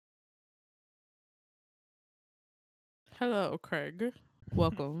Hello, Craig.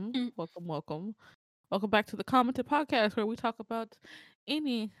 Welcome, Mm. welcome, welcome. Welcome back to the Commented Podcast where we talk about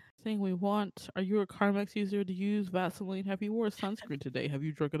anything we want. Are you a Carmex user? Do you use Vaseline? Have you wore sunscreen today? Have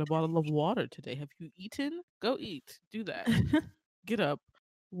you drunk a bottle of water today? Have you eaten? Go eat. Do that. Get up.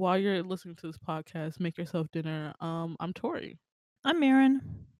 While you're listening to this podcast, make yourself dinner. I'm Tori. I'm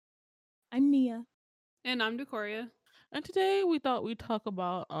Aaron. I'm Nia. And I'm Decoria. And today we thought we'd talk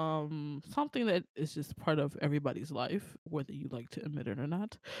about something that is just part of everybody's life, whether you like to admit it or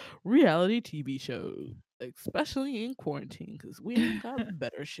not. Reality TV shows, especially in quarantine, because we ain't got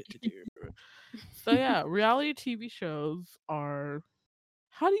better shit to do. So yeah, reality TV shows are.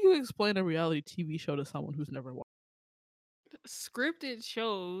 How do you explain a reality TV show to someone who's never watched? Scripted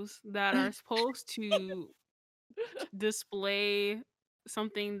shows that are supposed to display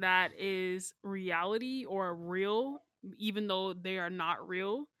something that is reality or real, even though they are not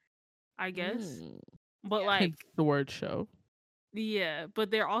real, I guess. Mm. But Yeah. Hence like, the word show. yeah, but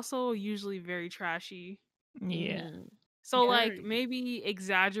they're also usually very trashy. Yeah. Mm. So like Very. maybe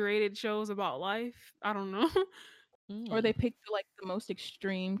exaggerated shows about life. I don't know. Or Mm. they pick like the most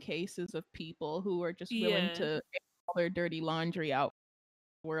extreme cases of people who are just willing Yeah. to air all their dirty laundry out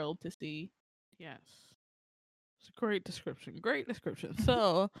for the world to see. Yes. It's a great description. Great description.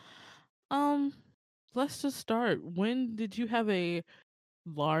 So, um, let's just start. When did you have a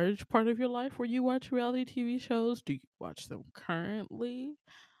large part of your life where you watch reality TV shows? Do you watch them currently?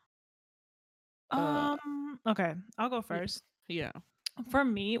 Uh, Okay, I'll go yeah, first. yeah. For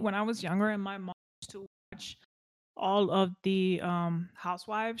me, when I was younger and my mom used to watch all of the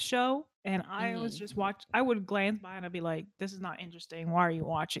Housewives show, and I was Mm. just I would glance by and I'd be like, this is not interesting. Why are you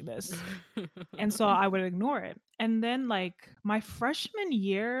watching this? And so I would ignore it. And then like my freshman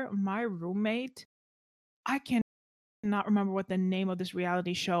year, my roommate, I cannot remember what the name of this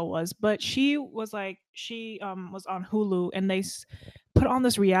reality show was, but she was like she was on Hulu and put on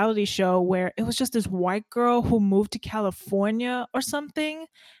this reality show where it was just this white girl who moved to California or something,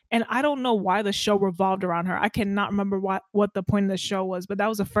 and I don't know why the show revolved around her. I cannot remember what the point of the show was, but that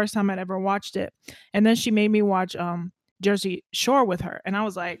was the first time I'd ever watched it. And then she made me watch Jersey Shore with her, and I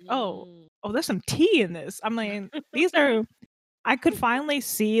was like, "Oh, Mm. oh, there's some tea in this." I'm like, these are I could finally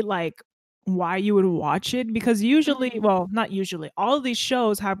see like why you would watch it because usually, Mm. well, not usually, all of these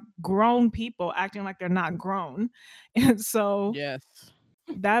shows have grown people acting like they're not grown. And so Yes.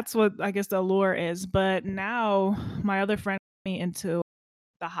 that's what I guess the allure is. But now my other friend got me into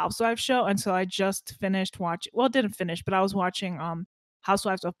the Housewives show, and so I just finished watching. Well, didn't finish, but I was watching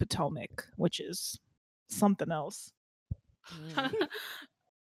Housewives of Potomac, which is something else. Mm.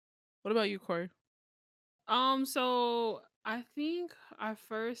 What about you, Corey? So I think I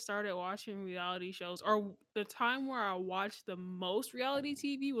first started watching reality shows, or the time where I watched the most reality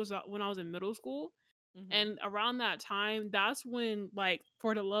TV was when I was in middle school. Mm-hmm. And around that time, that's when like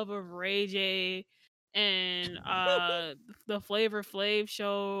For the Love of Ray J and the Flavor Flav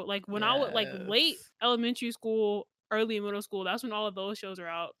show, like when I would like late Yes. elementary school, early middle school, that's when all of those shows are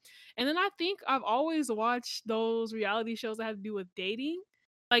out. And then I think I've always watched those reality shows that have to do with dating.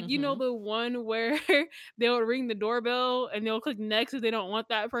 Like, you know, Mm-hmm. the one where they'll ring the doorbell and they'll click next if they don't want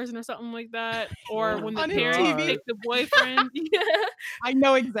that person or something like that. Or Oh when the On parents MTV, God. pick the boyfriend. Yeah. I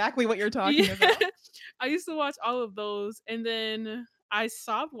know exactly what you're talking Yeah. about. I used to watch all of those. And then I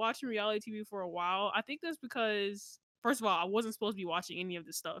stopped watching reality TV for a while. I think that's because, first of all, I wasn't supposed to be watching any of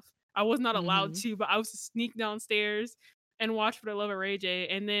this stuff. I was not allowed Mm-hmm. to, but I was to sneak downstairs and watch For the Love of Ray J.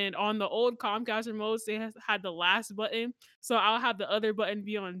 And then on the old Comcast remotes, they had the last button. So I'll have the other button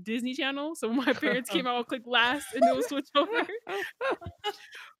be on Disney Channel. So when my parents came out, I'll click last and it will switch over.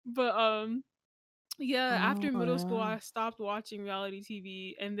 But yeah, Oh after my middle school, God. I stopped watching reality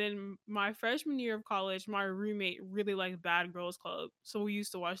TV. And then my freshman year of college, my roommate really liked Bad Girls Club. So we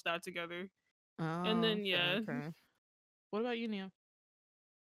used to watch that together. And Oh, then, okay, yeah. okay. What about you, Nia?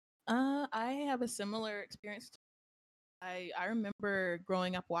 I have a similar experience. I remember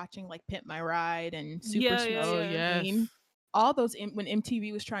growing up watching like Pimp My Ride and Super Yeah, yeah, Sweet Oh yeah. yes. 16. All those when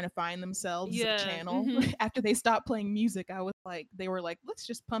MTV was trying to find themselves a Yeah. channel after they stopped playing music, I was like, they were like, let's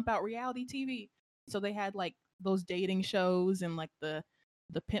just pump out reality TV. So they had like those dating shows and like the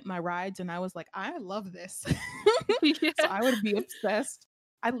Pimp My Rides, and I was like, I love this. So Yeah. I would be obsessed.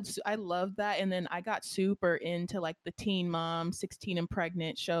 I love that, and then I got super into like the Teen Mom, 16 and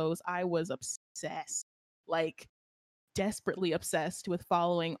Pregnant shows. I was obsessed, like desperately obsessed with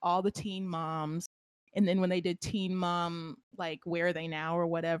following all the teen moms. And then when they did Teen Mom, like Where Are They Now or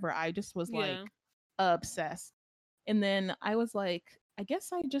whatever, I just was like Yeah. obsessed. And then I was like, I guess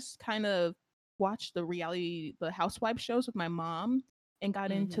I just kind of watched the housewife shows with my mom. and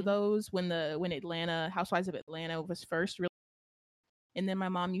got into Mhm. those when Atlanta Housewives of Atlanta was first really. And then my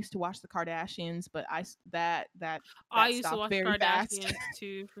mom used to watch the Kardashians, but I that used to stopped watch very fast. Kardashians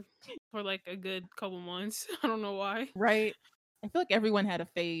too for like a good couple months. I don't know why. Right. I feel like everyone had a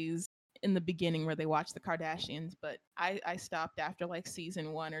phase in the beginning where they watched the Kardashians, but I stopped after like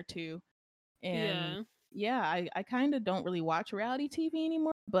season 1 or 2. And Yeah. yeah, I kind of don't really watch reality TV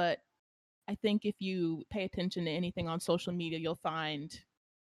anymore, but I think if you pay attention to anything on social media, you'll find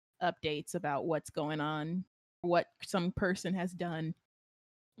updates about what's going on, what some person has done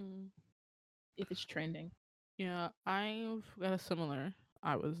Mm. if it's trending. Yeah, I've got a similar.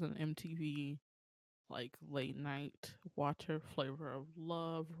 I was an MTV like late night watcher, Flavor of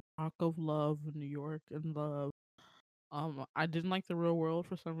Love, Rock of Love, New York in Love. I didn't like The Real World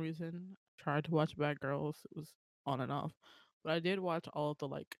for some reason. Tried to watch Bad Girls. It was on and off. But I did watch all of the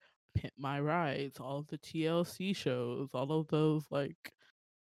like Pimp My Rides, all of the TLC shows, all of those like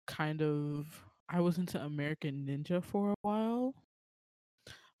kind of I was into American Ninja for a while.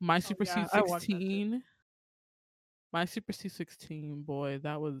 My Oh Super yeah, I watched that too. C16. My Super C16, boy,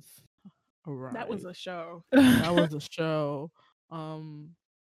 that was a That was ride. a show. That was a show. Um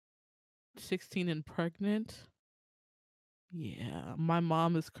 16 and Pregnant. Yeah, my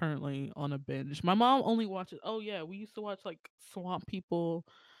mom is currently on a binge. My mom only watches. Oh yeah, we used to watch like Swamp People,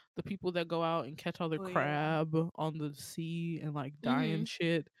 the people that go out and catch all the Oh yeah. crab on the sea and like die and Mhm.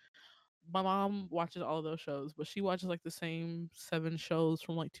 shit. My mom watches all of those shows, but she watches like the same 7 shows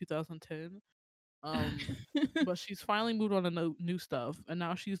from like 2010. Um, but she's finally moved on to new stuff, and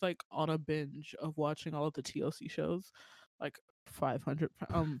now she's like on a binge of watching all of the TLC shows, like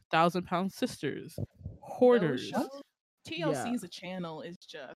 1,000 Pound Sisters, Those Hoarders. shows. Yeah. TLC as a channel is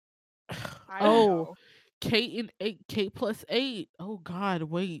just I don't Oh, know. Kate and 8, Kate plus 8. Oh God,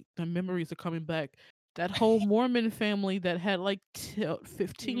 wait, the memories are coming back. That whole Mormon family that had like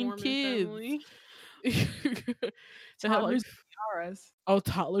 15 Mormon kids. family. They had like Toddlers and tiaras.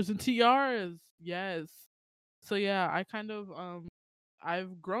 toddlers and tiaras. Yes. So yeah, I kind of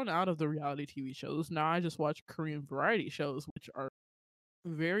I've grown out of the reality TV shows. Now I just watch Korean variety shows, which are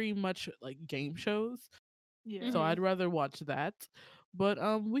very much like game shows. Yeah. So I'd Mhm. rather watch that. But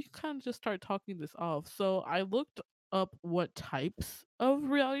we can kind of just start talking this off. So I looked up what types of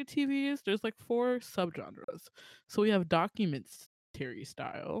reality TV is. There's like 4 subgenres. So we have documentary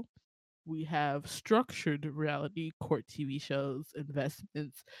style. We have structured reality, court TV shows,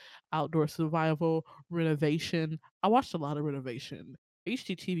 investments, outdoor survival, renovation. I watched a lot of renovation.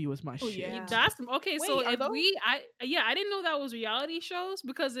 HGTV was my Oh shit. yeah. That's okay. So Wait, are if those I didn't know that was reality shows,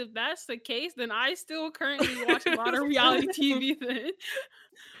 because if that's the case, then I still currently watch a lot of reality TV. Then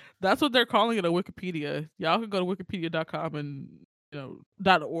That's what they're calling it on Wikipedia. Y'all can go to wikipedia.com and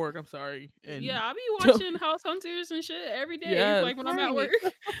 .org, I'm sorry. And yeah, I be watching House Hunters and shit every day, yes, like when I'm at right? work.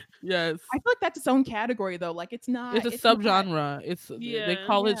 yes. I feel like that's its own category though. Like It's a it's not subgenre. They Yeah.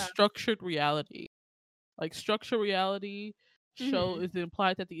 call it yeah. structured reality. Like structured reality show Mhm. is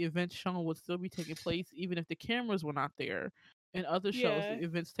implied that the events shown would still be taking place even if the cameras were not there. In other shows, Yeah. the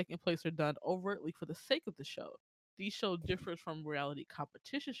events taking place are done overtly for the sake of the show. These shows differ from reality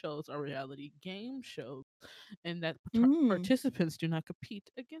competition shows or reality game shows, in that Mm. participants do not compete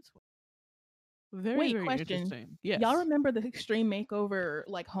against one. Very, Wait, very question. interesting. Y'all Yes. remember the Extreme Makeover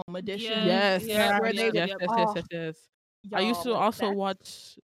like home edition Yes. Yes. Yep. where they Yep. would Yes. Yep. Yes. Yes. oh Yes. Yes. I used y'all to like also that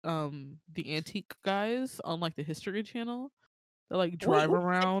watch the Antique Guys on like the History Channel. They like wait, drive what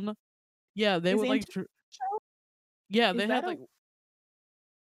around. Yeah, they is would like. Antique show? Yeah, Is they that had a like.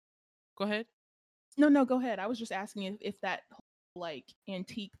 Go ahead. no, go ahead. I was just asking if that whole, like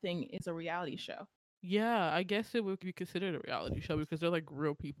antique thing is a reality show. Yeah, I guess it would be considered a reality show because they're like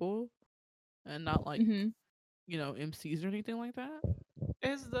real people and not like Mm-hmm. MCs or anything like that.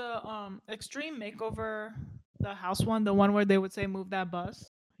 Is the Extreme Makeover the house one, the one where they would say move that bus?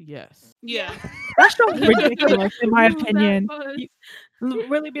 Yes. Yeah. That show's ridiculous, in my Move that opinion. bus. You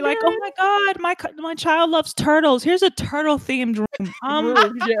really be like, oh my god, my child loves turtles. Here's a turtle themed room.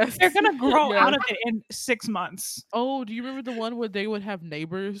 Room, yes. They're gonna grow Yes. out of it in 6 months. Oh, do you remember the one where they would have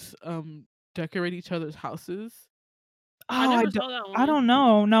neighbors decorate each other's houses? I Oh, never saw that I one. don't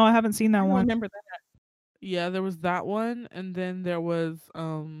know. No, I haven't seen I that don't one. remember that. Yeah, there was that one, and then there was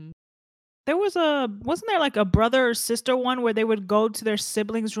There was wasn't there like a brother or sister one where they would go to their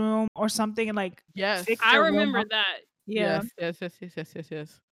siblings' room or something and like yes. fix I their room remember up? that. Yeah.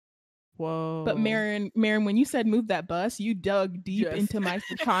 Yes. Whoa. But Marin, when you said move that bus, you dug deep Yes. into my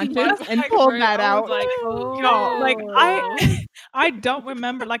subconscious Just and like pulled Right, that I out. was like, Yo, like oh. I don't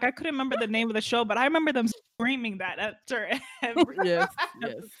remember, like I couldn't remember the name of the show, but I remember them screaming that after every Yes.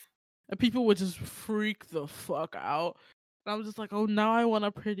 And people would just freak the fuck out. And I was just like, oh, now I want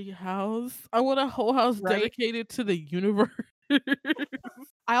a pretty house. I want a whole house Right? dedicated to the universe.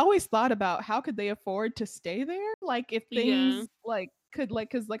 I always thought about how could they afford to stay there? Like if Yeah. things like could like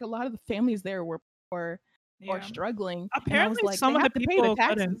because like a lot of the families there were poor or Yeah. struggling, and I was Apparently, like, some they of the have to pay the people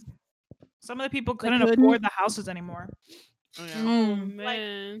taxes. couldn't. Some of the people They couldn't couldn't. afford the houses anymore. Oh, yeah. Oh Mm.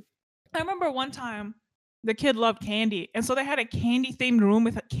 man. I remember one time the kid loved candy, and so they had a candy themed room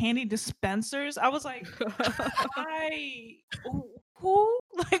with candy dispensers. I was like, I who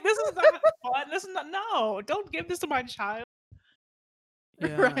like this is not fun. This is not no. Don't give this to my child.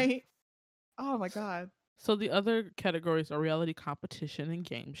 Yeah. Right? Oh my god. So the other categories are reality competition and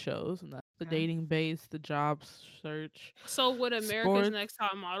game shows, and that's the Okay. dating base, the job search. So would America's Sports. Next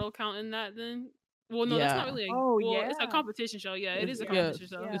Top Model count in that then? Well, no, that's not Yeah. really. Oh It's a yeah. competition show. Yeah, it is a Yeah, competition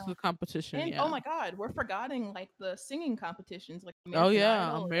show. Yeah. it's a competition. And Yeah. oh my god, we're forgetting like the singing competitions like Oh American yeah,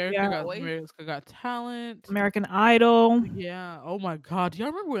 Idol and America Yeah. got Voice. America Got Talent. American Idol. Yeah. Oh my God. Do y'all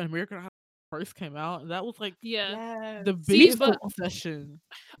remember when American Idol first came out? And that was like Yeah. the Yes. See, biggest but obsession.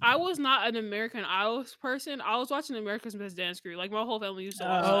 I was not an American Idol person. I was watching America's Best Dance Crew. Like my whole family used to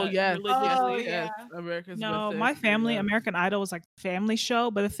watch Oh that yes, yes, religiously. yes. yeah. America's No, Best my Dance Crew, family, yes. American Idol was like a family show.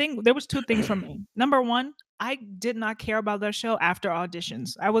 But the thing, there was two things for me. Number one, I did not care about that show after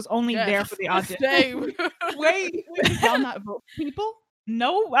auditions. I was only there Yes, for the audition. same. Wait, did y'all not vote for people?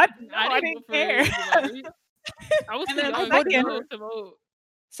 No, I I didn't didn't vote for care. anybody. I was And too then young second, to vote.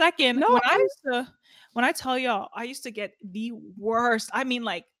 Second, No, when I tell y'all, I used to get the worst. I mean,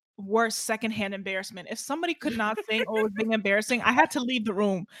 like worst secondhand embarrassment. If somebody could not sing or was being embarrassing, I had to leave the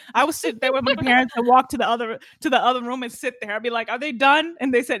room. I would sit there with my parents and walk to the other room and sit there. I'd be like, "Are they done?"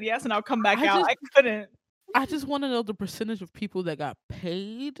 And they said yes, and I'll come back I out. just- I couldn't. I just want to know the percentage of people that got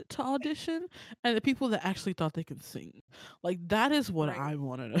paid to audition and the people that actually thought they could sing. Like that is what Right. I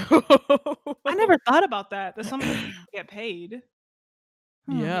want to know. I never thought about that. That some of them get paid.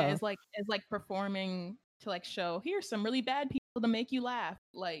 Yeah. Yeah, it's like performing to like show here's some really bad people to make you laugh.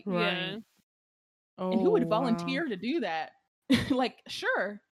 Like Right. Yeah. Oh, and who would wow. volunteer to do that? Like,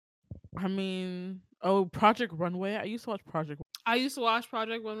 sure. I mean, Project Runway. I used to watch Project. I used to watch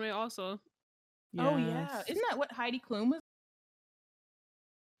Project One Way also. Oh yeah. Yes. Isn't that what Heidi Klum was?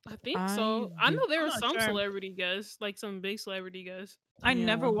 I think so. I do- know there I'm were not some sure. celebrity guests, like some big celebrity guests. I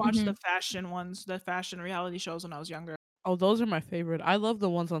never Yeah. watched the fashion ones, the fashion reality shows when I was younger. Oh, those are my favorite. I love the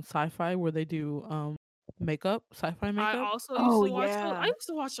ones on Sci-Fi where they do makeup, sci-fi I makeup. also used Oh, to watch. yeah. I used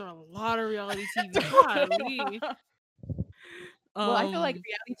to watch a lot of reality TV. Golly. Well, I feel like Um,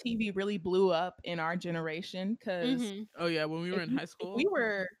 reality TV really blew up in our generation because Mhm. oh yeah, when we were in high school. we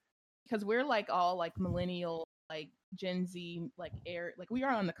were because we're like all like millennial, like Gen Z, like air, like we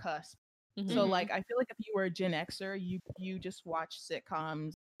are on the cusp. Mhm. So Mhm. like I feel like if you were a Gen Xer, you just watched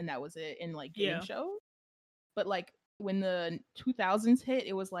sitcoms and that was it, and like game Yeah. shows. But like when the 2000s hit,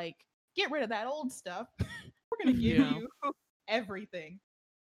 it was like get rid of that old stuff. We're gonna give Yeah. you everything.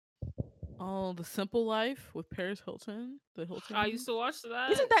 Oh, The Simple Life with Paris Hilton. The Hilton. I used to watch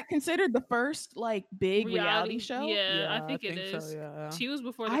that. Isn't that considered the first like big reality show? Yeah, I Yeah, think it so, is. yeah. She was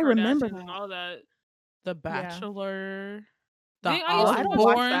before the I remember Kardashians and that. all that. The Bachelor. The Dang, I used to I don't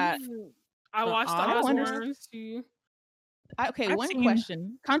watch watch that. I The watched the I don't understand. Osbournes too. Okay, I've one seen-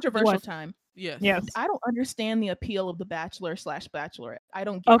 question. Controversial What? time. Yes. Yes. I don't understand the appeal of the Bachelor/Bachelorette. I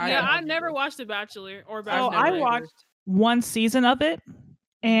don't get Okay. Yeah, don't I either. never watched The Bachelor or So Bachelor. I never either. watched one season of it,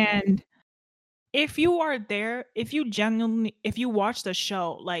 and if you are there, if you watch the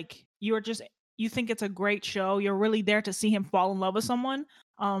show, like you think it's a great show, you're really there to see him fall in love with someone.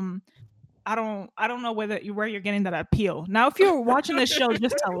 I don't know where you're getting that appeal. Now, if you're watching the show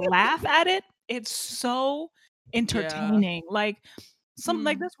just to laugh at it, it's so entertaining. Like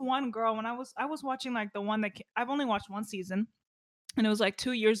like this one girl when I was watching like the one that I've only watched one season. And it was like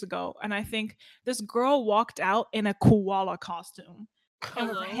 2 years ago. And I think this girl walked out in a koala costume and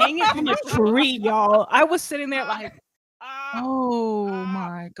was Hello. hanging from a tree, y'all. I was sitting there like, oh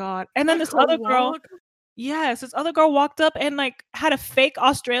my God. And then this other girl, this other girl walked up and like had a fake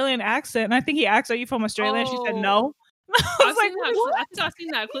Australian accent. And I think he asked, "Are you from Australia?" And she said Oh. no. I I've was like, seen that. what? I think I've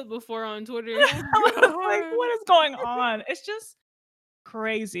seen that clip before on Twitter. I was like, what is going on? It's just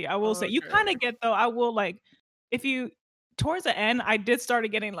crazy. I will say. You Okay. kind of get though. I will like if you towards the end, I did started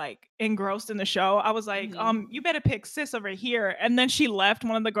getting like engrossed in the show. I was like, Mhm. you better pick sis over here. And then she left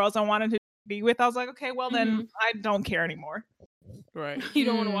one of the girls I wanted to be with. I was like, okay, well then I don't care anymore. Right. You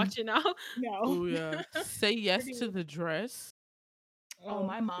don't want to Mm. watch it now. No. Oh yeah. Say yes to the dress. Oh,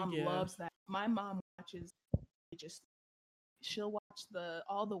 my mom yeah. loves that. My mom watches she'll watch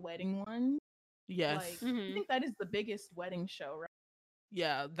all the wedding ones. Yes. Like Mhm. I think that is the biggest wedding show, right?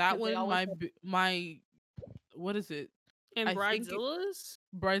 Yeah, that 'Cause they one. always My what is it? And I think Bridezillas?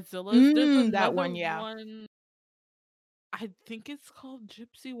 Bridezilla's. There's another that one, yeah. one. I think it's called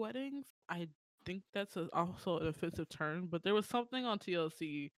Gypsy Weddings. I think that's also an offensive term, but there was something on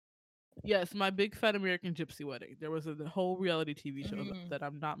TLC. Yes, My Big Fat American Gypsy Wedding. There was a whole reality TV show that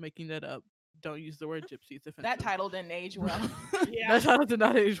I'm not making that up. Don't use the word gypsy. It's offensive. That title didn't age well. Yeah. That title did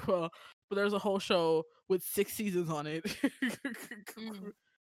not age well. But there's a whole show with 6 seasons on it.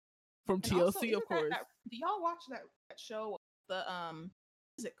 From And TLC, also, of isn't course. do y'all watch that show? The what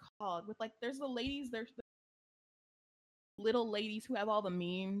is it called? With like, there's the ladies. There's the little ladies who have all the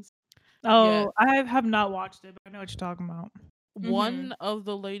memes. Oh, I have not watched it, but I know what you're talking about. One of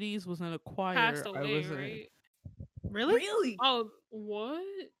the ladies was in a choir. Passed I away, was in. right? Really? Oh, what?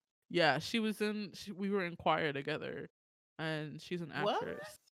 Yeah, she was in. We were in choir together, and she's an What?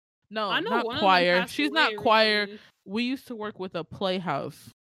 actress. No, I know not one of them choir. passed She's away not choir. recently. We used to work with a playhouse.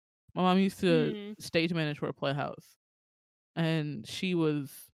 My mom used to stage manage for a playhouse, and she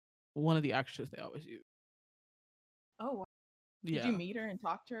was one of the actresses they always use. Oh, wow. Yeah. Did you meet her and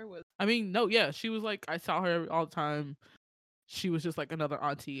talk to her? I mean, no, yeah, she was like, I saw her all the time. She was just like another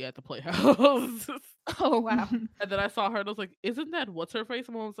auntie at the playhouse. Oh, wow. And then I saw her and I was like, isn't that what's her face?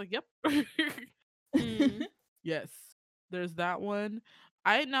 And my mom was like, yep. Yes, there's that one.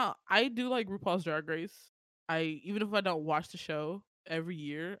 I do like RuPaul's Drag Race. Even if I don't watch the show every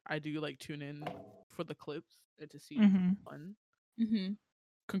year, I do like tune in for the clips and to see fun. That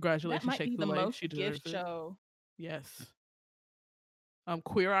Congratulations, might be Shake the Fulay. most She deserves gift it. show. Yes.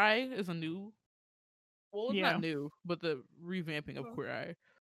 Queer Eye is a new. Well, it's Yeah. not new, but the revamping of Queer Eye.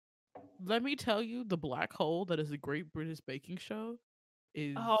 Let me tell you, the Black Hole, that is a Great British Baking Show,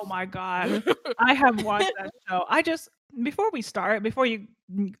 is. Oh my god. I have watched that show. Before we start,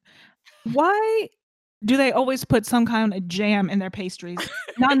 why do they always put some kind of jam in their pastries?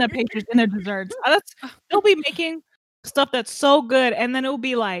 Not in their pastries, in their desserts. They'll be making stuff that's so good, and then it'll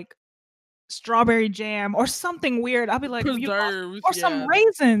be like strawberry jam or something weird. I'll be like, Preserves, or some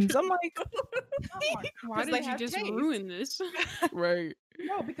raisins. I'm like, Why 'Cause they did you have just taste. ruin this? right.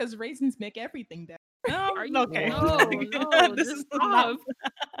 No, because raisins make everything better. Are you okay. No, This just is not-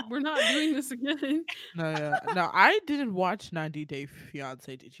 stop. We're not doing this again. No, yeah. No, I didn't watch 90 Day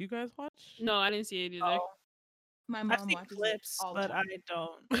Fiance. Did you guys watch? No, I didn't see it either. Oh, My I've mom seen watches clips, it all the but time. I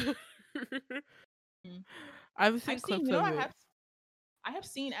don't. I've seen clips of it. I have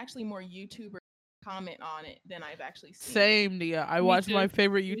seen actually more YouTubers comment on it than I've actually seen. Same, Nia. I Me watched too. my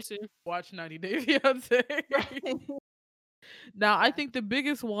favorite Me YouTube too. watch 90 Day Fiance. Now, I Yeah. think the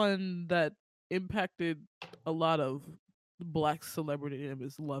biggest one that impacted a lot of black celebrity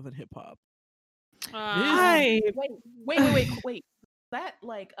is Love and Hip Hop. Wait. That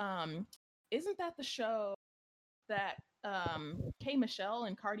like isn't that the show that K Michelle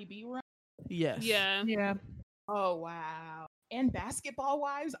and Cardi B run? Yes. Yeah. Yeah. Oh wow. And Basketball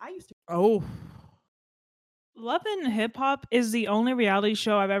Wives. I used to Oh. Love and Hip Hop is the only reality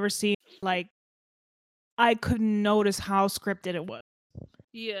show I've ever seen. Like, I couldn't notice how scripted it was.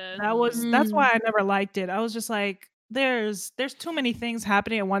 Yeah. That's why I never liked it. I was just like, there's too many things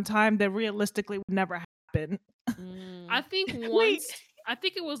happening at one time that realistically would never happen. I think once I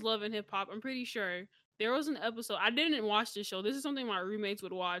think it was Love and Hip Hop. I'm pretty sure there was an episode. I didn't watch this show. This is something my roommates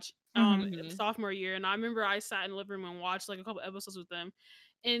would watch sophomore year, and I remember I sat in the living room and watched like a couple episodes with them.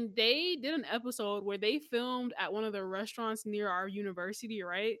 And they did an episode where they filmed at one of the restaurants near our university,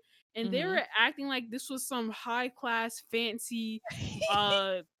 right? And they were acting like this was some high class, fancy,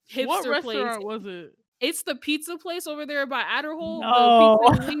 hipster What restaurant place. was it? It's the pizza place over there by Adderhole, No. the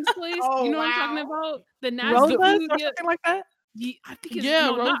pizza and wings place. Oh, You know what I'm talking wow. about? The nasty Rosa's food. or Yeah, something like that? I think it's Yeah,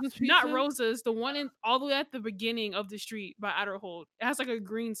 no, not Rosa's not Pizza? Rosa's. The one all the way at the beginning of the street by Adderhold. It has like a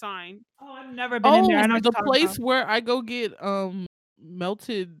green sign. Oh, I've never been in there. I know what the you're talking place about. where I go get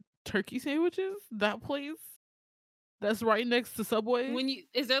melted turkey sandwiches. That place. That's right next to Subway.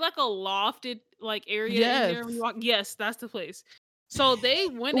 Is there like a lofted like area in there when you Yes. walk? Yes, that's the place. So they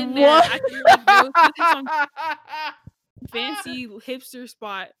went in there. Acting like this is some fancy hipster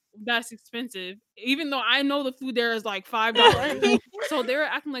spot that's expensive, even though I know the food there is like $5. So they were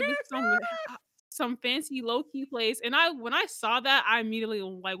acting like this is some fancy low key place. And when I saw that, I immediately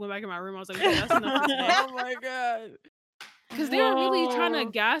like went back in my room. I was like, okay, that's enough for today. Oh my god. Because they were really trying to Whoa.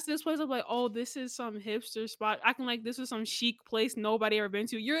 gas this place up like, oh, this is some hipster spot. Acting like this is some chic place nobody ever been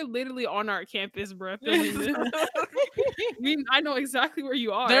to. You're literally on our campus, bro. Filming this. I know exactly where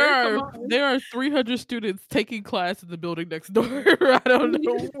you are. There are 300 students taking class in the building next door. I don't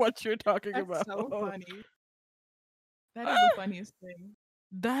know what you're talking That's about. so funny. That is the funniest thing.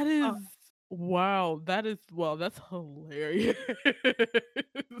 That is wow. That's hilarious. Isn't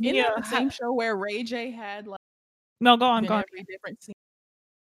that the same show where Ray J had like No, go on, in go on. every different scene.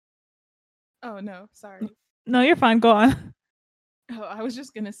 Oh no, sorry. No, you're fine. Go on. Oh, I was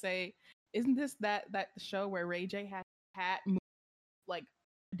just gonna say, isn't this that show where Ray J had hat move like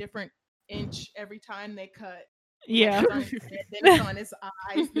a different inch every time they cut? Like Yeah. it's on his head, then it's on his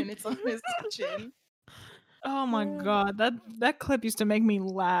eyes, then it's on his chin. Oh my god, that clip used to make me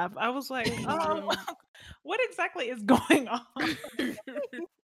laugh. I was like, what exactly is going on?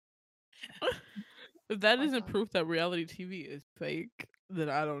 If that isn't Iconic. proof that reality TV is fake, then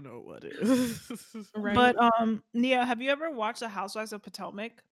I don't know what is. Right. But Nia, have you ever watched The Housewives of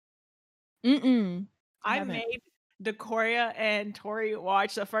Potomac? Mm-mm. I I haven't. made Decoria and Tori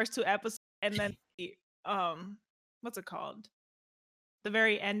watch the first 2 episodes and then the what's it called? The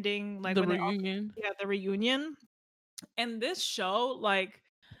very ending, like The when they all reunion. the reunion. And this show, like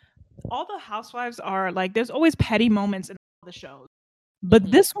all the housewives are like there's always petty moments in all the shows. But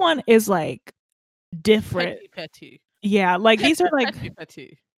Mhm. this one is like different. Petty. Yeah, like these are like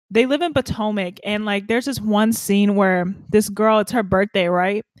Petty. they live in Potomac and like there's this one scene where this girl, it's her birthday,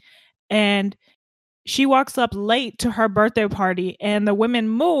 right? And she walks up late to her birthday party and the women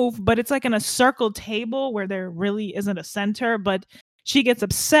move, but it's like in a circle table where there really isn't a center, but she gets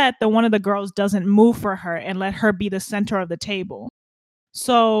upset that one of the girls doesn't move for her and let her be the center of the table.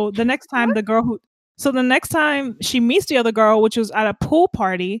 So the next time the next time she meets the other girl, which was at a pool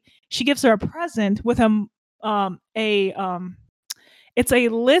party, she gives her a present with it's a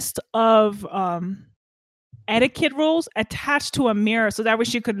list of etiquette rules attached to a mirror so that way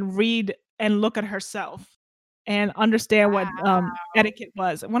she could read and look at herself and understand what etiquette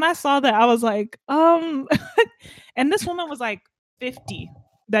was. When I saw that, I was like, and this woman was like 50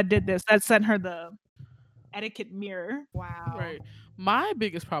 that did this, that sent her the etiquette mirror. Wow. Right. My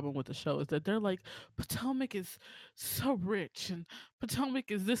biggest problem with the show is that they're like, Potomac is so rich and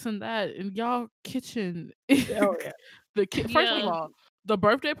Potomac is this and that, and y'all kitchen. Oh yeah. First of Yeah. all, the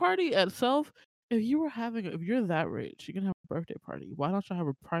birthday party itself. If you're that rich, you can have a birthday party. Why don't you have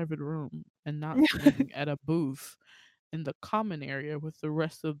a private room and not sitting at a booth in the common area with the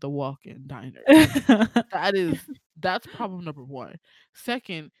rest of the walk-in diner? That's problem number one.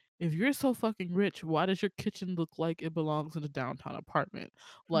 Second, if you're so fucking rich, why does your kitchen look like it belongs in a downtown apartment?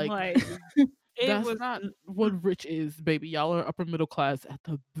 Like Like it that's was not what rich is, baby. Y'all are upper middle class at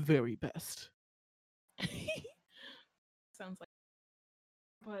the very best. Sounds like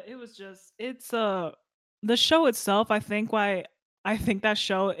but it was just it's the show itself, I think why I think that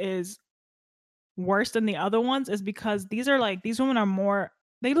show is worse than the other ones is because these women are more,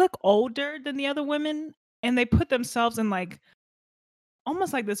 they look older than the other women and they put themselves in like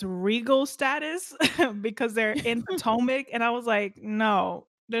almost like this regal status because they're in Potomac, and I was like, no,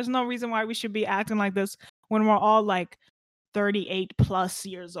 there's no reason why we should be acting like this when we're all like 38 plus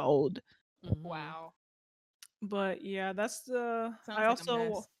years old. Mhm. wow. But yeah, that's the Sounds I like a also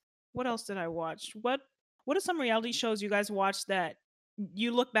mess. what else did I watch? What are some reality shows you guys watch that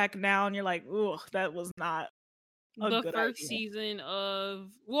you look back now and you're like, "Ugh, that was not a The good first idea." season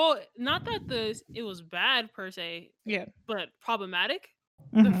of not that it was bad per se, Yeah. but problematic.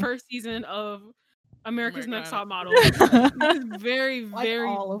 The Mhm. first season of America's American Next Idol. Top Model. This is very, Like very,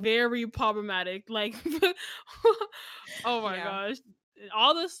 all of- very problematic. Like, oh my Yeah. gosh.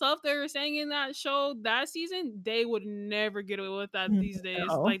 All the stuff they were saying in that show that season, they would never get away with that these days.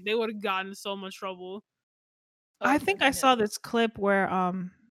 No. Like, they would have gotten in so much trouble. I Oh, think I saw this clip where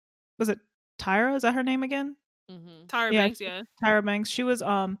was it Tyra? Is that her name again? Mhm. Tyra Yeah, Banks, yeah. Tyra Banks. She was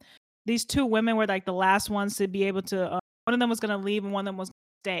these two women were like the last ones to be able to one of them was going to leave and one of them was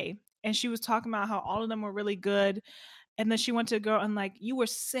gonna stay. And she was talking about how all of them were really good. And then she went to a girl and like, you were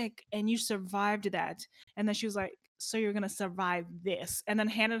sick and you survived that. And then she was like, so you're going to survive this. And then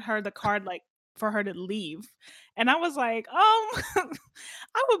handed her the card like for her to leave. And I was like, I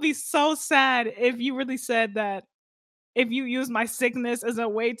would be so sad if you really said that, if you use my sickness as a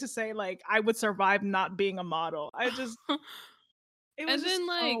way to say like I would survive not being a model. It was And just then, so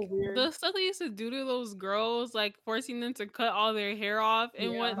like, weird. the stuff they used to do to those girls, like forcing them to cut all their hair off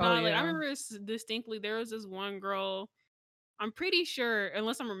and Yeah. whatnot. Oh, Like, I yeah. remember distinctly there was this one girl, I'm pretty sure,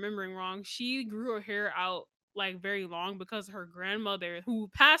 unless I'm remembering wrong, she grew her hair out like very long because her grandmother, who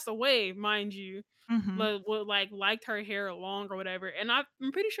passed away, mind you, Mhm. but would like liked her hair long or whatever. And I'm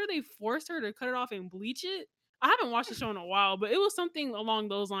pretty sure they forced her to cut it off and bleach it. I haven't watched the show in a while, but it was something along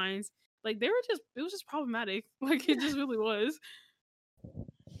those lines. Like it was just problematic. Like it just really was.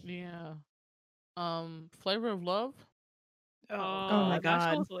 Yeah. Flavor of Love. Oh my That show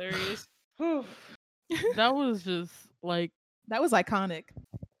God. was hilarious. That was just like That was iconic.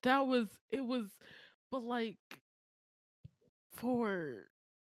 it was, but like for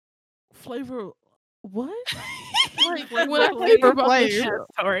Flavor What? Like Flavor when I Flav. think about Flav. this show,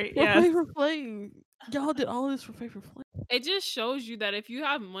 Sorry. for Yes. Flavor Flav, y'all did all this for Flavor Flav. It just shows you that if you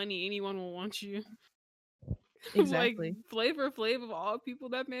have money, anyone will want you. Exactly. Like Flavor Flav of all people,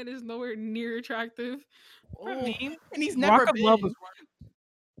 that man is nowhere near attractive. For me, And he's never Rock of been. Love was worse.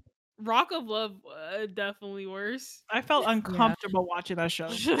 Rock of Love, definitely worse. I felt uncomfortable watching that show.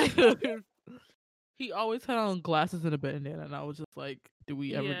 He always had on glasses and a bandana, and I was just like, "Do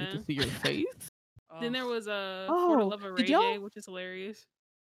we ever get Yeah. to see your face?" Then there Ugh. was For the Oh, Love of Ray did J, y'all- which is hilarious.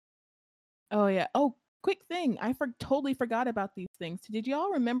 Oh yeah. Oh, quick thing. I totally forgot about these things. Did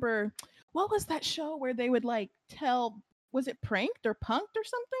y'all remember what was that show where they would like tell? Was it Pranked or Punked or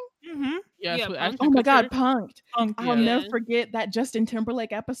something? Mm-hmm. Yes, Yeah, with Punk. Ashton Oh my God, Kutcher. Punked! I'll Yeah. never Yeah. forget that Justin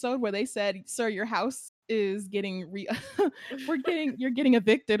Timberlake episode where they said, "Sir, your house is getting you're getting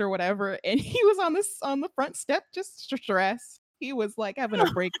evicted or whatever," and he was on the front step just stressed. He was like having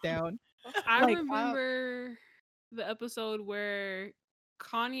a breakdown. I Like, remember the episode where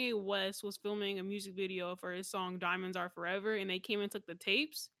Kanye West was filming a music video for his song Diamonds Are Forever, and they came and took the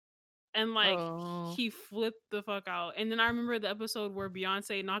tapes, and like Oh. he flipped the fuck out. And then I remember the episode where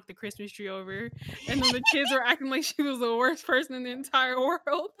Beyonce knocked the Christmas tree over, and then the kids were acting like she was the worst person in the entire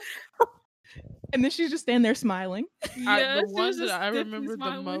world. And then she's just standing there smiling. Yeah, The she one was that just I stiffly remember the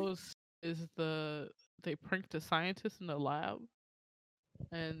smiling. most is they pranked a scientist in the lab,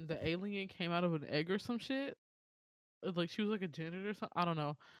 and the alien came out of an egg or some shit. Like she was like a janitor or something. I don't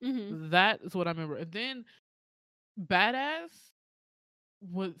know. Mhm. That is what I remember. And then Badass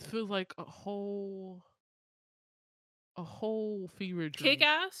feels like a whole fever dream. Kick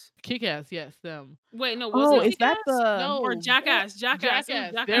Ass? Kick Ass, yes, them. Wait, no, was Oh, it is that Kick-Ass? the? No, Or Jackass? Jackass. It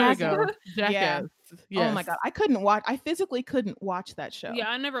was Jackass. There we Jackass. go. Jackass. Yeah. Yes. Oh my God, I couldn't watch. I physically couldn't watch that show. Yeah,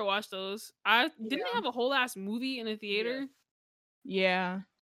 I never watched those. Didn't they Yeah. have a whole ass movie in a theater? Yeah.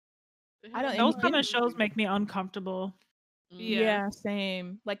 I don't- Those and kind of didn't- shows make me uncomfortable. Yeah. Yeah,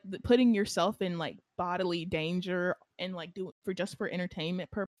 same. Like putting yourself in like bodily danger and like for entertainment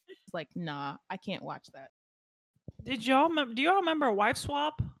purposes. Like, nah, I can't watch that. Do y'all remember Wife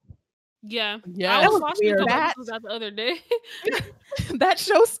Swap? Yeah. Yeah. I That was was watching a weird. couple That- episodes that the other day. That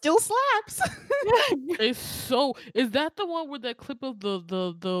show still slaps. It's so. Is that the one with that clip of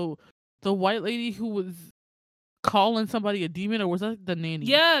the white lady who was calling somebody a demon, or was that the nanny?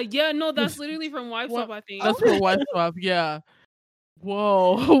 yeah, no, that's literally from Wife Swap, I think. That's for Wife Swap. Yeah.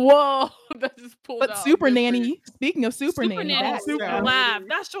 Whoa. That just pulled But out Super different. Nanny. Speaking of Super Nanny, that Super show, Nanny.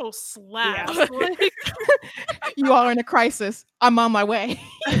 That show slaps. Yeah. Like, you all are in a crisis. I'm on my way.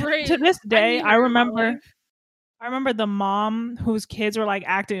 great. To this day, need I her in my remember. life. I remember the mom whose kids were like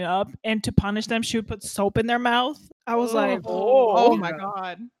acting up, and to punish them, she would put soap in their mouth. I was like, Oh oh, my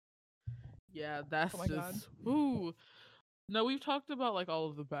God. Yeah, that's my God. just. Ooh. No, we've talked about like all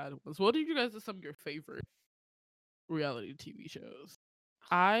of the bad ones. What did you guys are some of your favorite reality TV shows?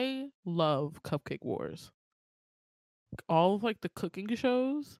 I love Cupcake Wars. All of like the cooking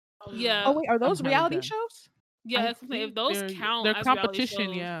shows. Yeah. Oh wait, are those I'm having reality fun. shows? Yeah, I that's the thing. If think those they're- count they're as reality competition,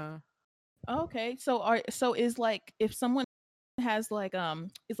 shows, yeah. Okay, so is like if someone has like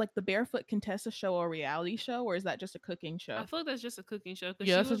is like the Barefoot Contessa show a reality show, or is that just a cooking show? I feel like that's just a cooking show. 'cause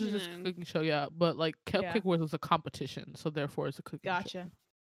Yeah, she that's was just a in- cooking show, yeah. But like Cupcake Yeah. Wars was a competition, so therefore it's a cooking show. Gotcha.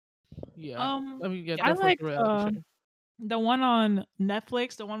 Yeah. Um, I mean, yeah, I therefore like it's a reality show. the one on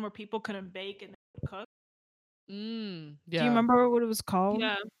Netflix, the one where people couldn't bake and cook. Yeah. Do you remember what it was called?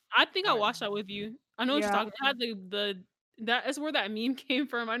 Yeah, I think I Right. watched that with you. I know what you're Yeah. talking. It had that is where that meme came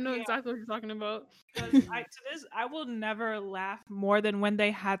from. I know Yeah. exactly what you're talking about. 'Cause I will never laugh more than when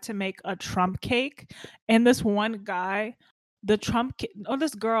they had to make a Trump cake, and this one guy,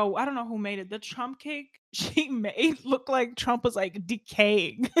 this girl, I don't know who made it. The Trump cake she made looked like Trump was like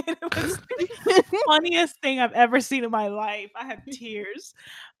decaying. It was the funniest thing I've ever seen in my life. I had tears.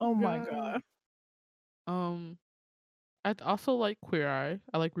 Oh my God. god. I'd also like Queer Eye.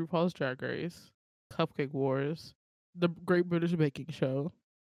 I like RuPaul's Drag Race, Cupcake Wars, The Great British Baking Show.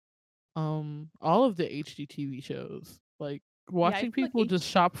 All of the HGTV shows. Like watching feel like people just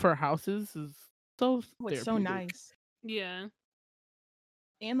shop for houses is so Oh, it's so therapeutic. nice. Yeah,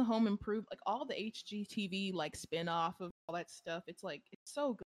 And the Home Improved, like all the HGTV like spin-off of all that stuff. It's like it's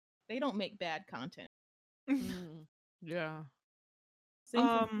so good. They don't make bad content. Mm, yeah. Same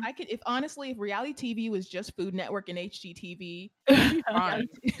for- I could if reality TV was just Food Network and HGTV, Fine.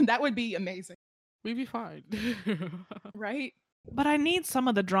 that would be amazing, We'd be fine. right? But I need some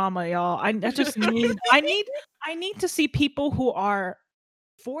of the drama, y'all. I just need I need to see people who are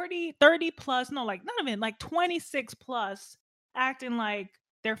 40, 30 plus, no, like not even like 26 plus acting like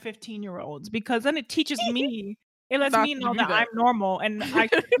they're 15-year-olds, because then it teaches me It lets not me to know be that I'm that. normal and I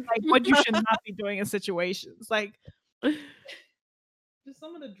should, like what you should not be doing in situations. Like just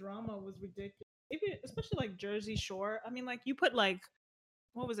some of the drama was ridiculous. Even especially like Jersey Shore. I mean, like you put like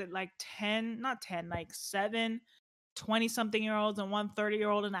what was it, like 10, not 10, like 7 20-something-year-olds and one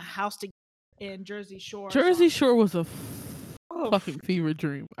 30-year-old in a house together in Jersey Shore. So Jersey Shore was a oh fucking fever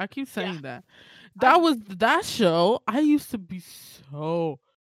dream. I keep yeah. saying that. I That was that show. I used to be so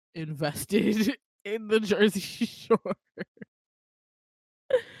invested in the Jersey Shore.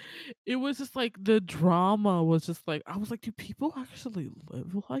 It was just like the drama was just like I was like, do people actually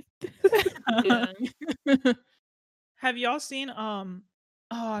live like this? Yeah. Have y'all seen oh,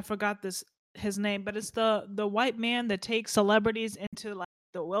 I forgot this his name, but it's the white man that takes celebrities into like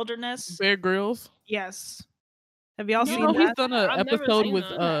the wilderness. Bear Grylls. Yes. Have y'all You seen know he's that? done an I've never episode seen with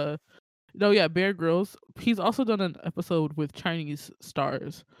that. no, yeah, Bear Grylls. He's also done an episode with Chinese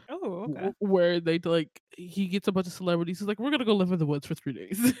stars Oh, okay. where they like he gets a bunch of celebrities. He's like, we're gonna go live in the woods for 3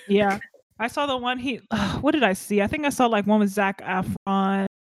 days. Yeah. I saw the one he what did I see? I think I saw like one with Zac Efron.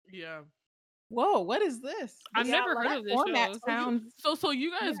 Yeah. Whoa, what is this? I've This- never heard that of this format show. sounds. So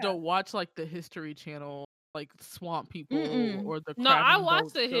you guys Yeah. don't watch like the History Channel, like Swamp People Mm-mm. or the No, I Crab watch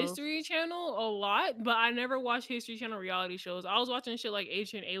Boat the shows? History Channel a lot, but I never watch History Channel reality shows. I was watching shit like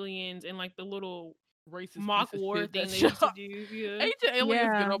Ancient Aliens and like the little Racist mock piece of war shit thing that they show. used to do. Yeah. Ancient aliens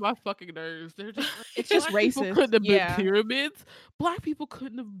get Yeah. on my fucking nerves. They're just like, It's just black people racist. couldn't have built Yeah. pyramids. Black people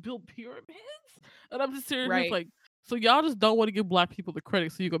couldn't have built pyramids. And I'm just serious, Right. like, so y'all just don't want to give black people the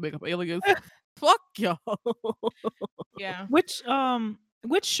credit, so you gonna make up aliens. Fuck y'all. Yeah. Which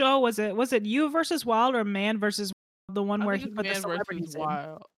show was it? Was it You versus Wild or Man versus Wild? The one I where think he it's put the Man celebrities versus in.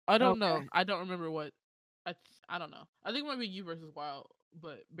 Wild. I don't Okay. know. I don't remember what. I don't know. I think it might be You versus Wild,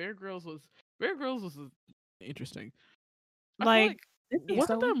 but Bear Grylls was interesting. I feel Like This is yeah.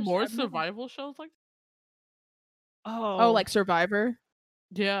 wasn't so there more interesting. I've never- survival shows like? Oh, like Survivor?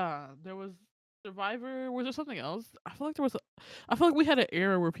 Yeah, there was Survivor. Was there something else? I feel like there was. I feel like we had an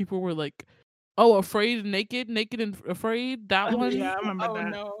era where people were like, "Oh, afraid, naked, naked and afraid." That Oh, one. yeah, I remember Oh that.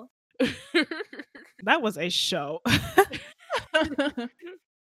 no. That was a show.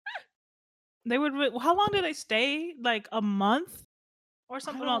 They would how long did they stay? Like a month or I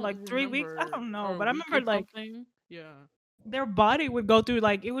something, or don't like 3 weeks? I remember, don't know, or a but I week or remember like something. Yeah. their body would go through,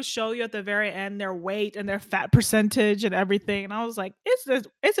 like it would show you at the very end their weight and their fat percentage and everything, and I was like,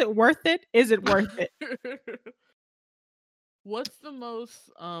 is it worth it? Is it worth it? What's the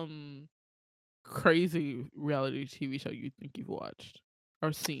most crazy reality TV show you think you've watched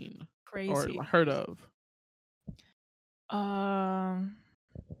or seen Crazy. or heard of?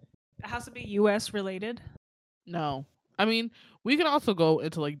 It has to be US related. No. I mean, we can also go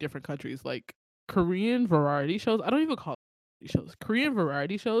into like different countries, like Korean variety shows. I don't even call it variety shows. Korean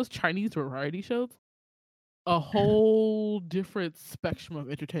variety shows, Chinese variety shows. A whole different spectrum of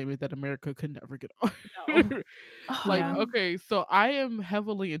entertainment that America could never get on. No. Like, Yeah. okay, so I am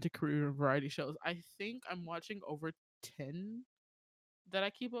heavily into Korean variety shows. I think I'm watching over 10 that I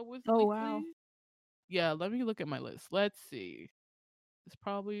keep up with Oh, weekly. wow. Yeah, let me look at my list. Let's see. This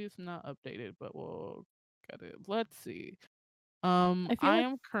probably is not updated, but we'll get it. Let's see. I feel I like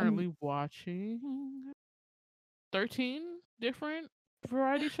am currently watching 13 different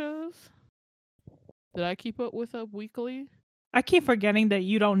variety shows that I keep up with weekly. I keep forgetting that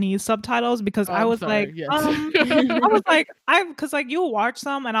you don't need subtitles because Oh, I I'm was sorry. like, Yes. I was like, because like you'll watch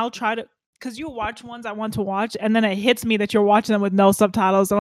some and I'll try to, because you watch ones I want to watch and then it hits me that you're watching them with no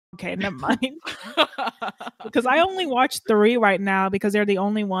subtitles. I'm like, okay, never mind. Because I only watch 3 right now because they're the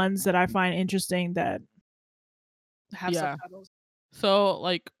only ones that I find interesting that have Yeah. subtitles. So,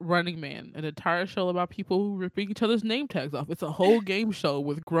 like Running Man, an entire show about people ripping each other's name tags off. It's a whole game show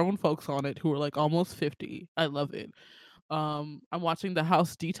with grown folks on it who are like almost 50. I love it. I'm watching The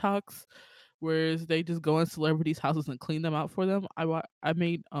House Detox, where they just go in celebrities' houses and clean them out for them. I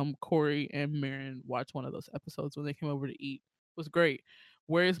made Corey and Marin watch one of those episodes when they came over to eat. It was great.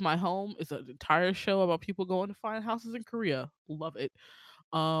 Where's My Home is an entire show about people going to find houses in Korea. Love it.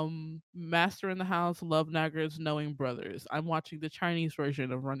 Master in the House, Love Naggers, Knowing Brothers. I'm watching the Chinese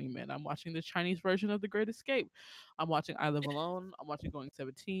version of Running Man. I'm watching the Chinese version of The Great Escape. I'm watching I Live Alone. I'm watching Going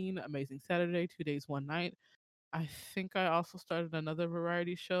 17, Amazing Saturday, 2 Days, 1 Night. I think I also started another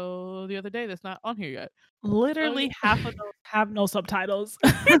variety show the other day that's not on here yet. Literally half of those have no subtitles.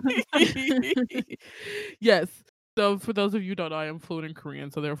 Yes. So for those of you who don't know, I am fluent in Korean,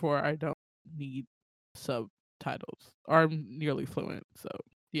 so therefore I don't need subtitles. Or I'm nearly fluent. So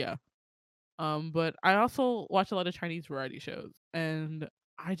yeah. But I also watch a lot of Chinese variety shows, and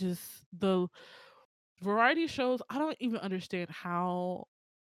the variety shows, I don't even understand how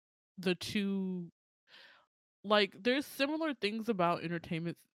the two like there's similar things about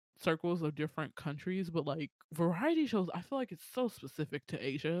entertainment circles of different countries, but like variety shows, I feel like it's so specific to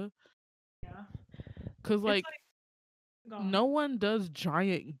Asia Yeah. because It's like like go on. no one does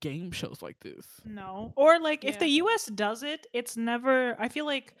giant game shows like this. No. Or like if Yeah. the US does it, it's never I feel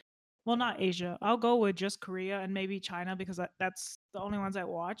like well not Asia. I'll go with just Korea and maybe China because that's the only ones I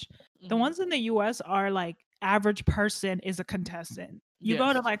watch. The Mhm. ones in the US are like average person is a contestant. You go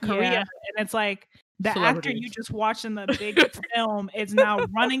to Yes. like Korea Yeah. and it's like the actor you Celebrities. just watched in the big film is now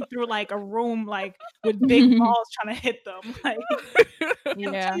running through like a room like with big balls trying to hit them. Like and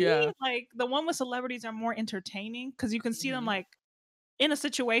Yeah. to Yeah. me, like the one with celebrities are more entertaining because you can see them Mhm. like in a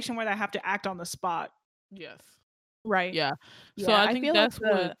situation where they have to act on the spot. Yes. Right. Yeah. So Yeah. I I think feel like that's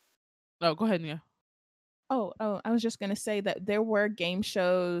what. Oh, go ahead, Nia. I was just gonna say that there were game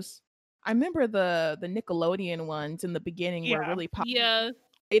shows. I remember the Nickelodeon ones in the beginning were Yeah. really popular. Yeah.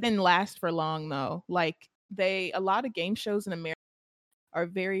 They didn't last for long though. Like a lot of game shows in America are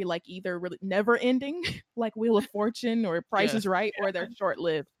very like either really never ending, like Wheel of Fortune or Price Yes. is Right, or they're short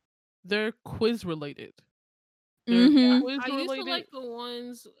lived. They're quiz related. They're Mm-hmm. quiz I used to related. like the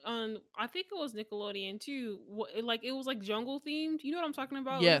ones on I think it was Nickelodeon too. It was like jungle themed. You know what I'm talking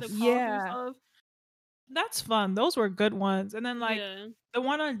about? Like Yes. the cars and Yeah. stuff. That's fun. Those were good ones. And then like Yeah. the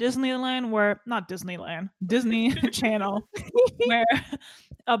one on Disneyland where not Disneyland, Disney Channel, where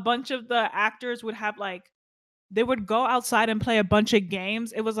a bunch of the actors would have like they would go outside and play a bunch of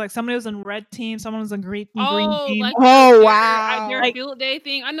games. It was like somebody was in red team, someone was in green Oh, team. like Oh their wow. Like field day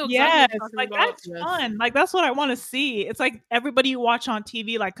thing. I know exactly yes, what you're talking like about. that's Yes. fun. Like that's what I want to see. It's like everybody you watch on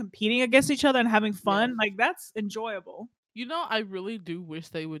TV like competing against each other and having fun. Like that's enjoyable. You know, I really do wish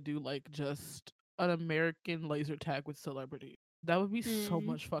they would do like just an American laser tag with celebrity. That would be so Mm.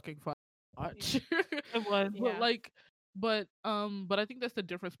 much fucking fun to watch. It was. But Yeah. like but I think that's the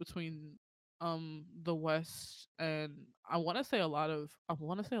difference between the West and I want to say a lot of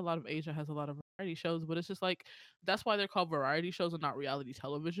Asia has a lot of variety shows, but it's just like that's why they're called variety shows and not reality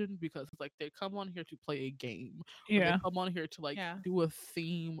television because it's like they come on here to play a game or they Yeah. come on here to like Yeah. do a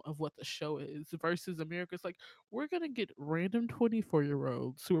theme of what the show is versus America's like we're gonna get random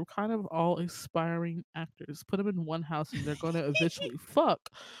 24-year-olds who are kind of all aspiring actors, put them in one house and they're gonna eventually fuck,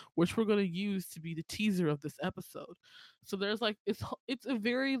 which we're gonna use to be the teaser of this episode. So there's like it's a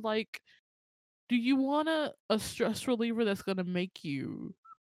very like do you want a stress reliever that's gonna make you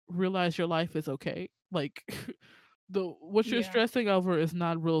realize your life is okay? Like the what you're Yeah. stressing over is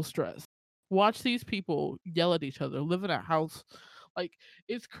not real stress. Watch these people yell at each other, live in a house. Like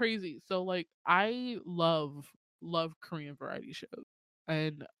it's crazy. So like I love Korean variety shows.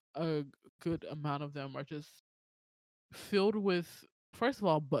 And a good amount of them are just filled with first of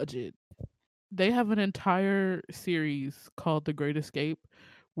all budget. They have an entire series called The Great Escape,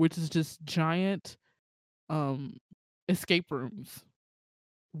 which is just giant um escape rooms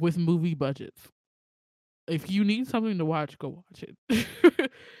with movie budgets. If you need something to watch, go watch it.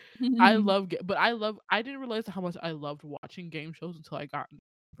 I didn't realize how much I loved watching game shows until I got into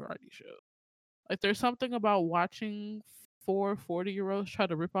variety shows. Like there's something about watching 40-year-olds try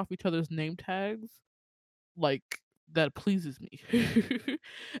to rip off each other's name tags like that pleases me.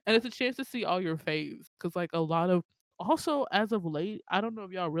 And it's a chance to see all your faves cuz like a lot of also as of late, I don't know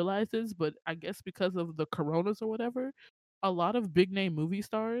if y'all realize this, but I guess because of the coronas or whatever, a lot of big name movie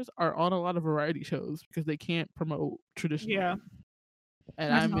stars are on a lot of variety shows because they can't promote traditional. Yeah.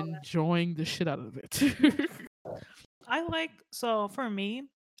 And I I'm saw that. enjoying the shit out of it. I like so for me,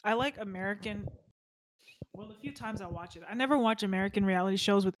 I like American. Well, the few times I watch it, I never watch American reality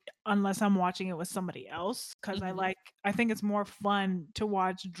shows with unless I'm watching it with somebody else because Mhm. I think it's more fun to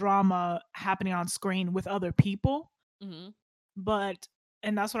watch drama happening on screen with other people. Mhm. But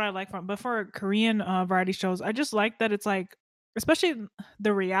and that's what I like from. But for Korean variety shows, I just like that it's like, especially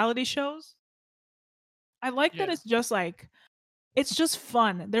the reality shows. I like that Yeah. it's just like it's just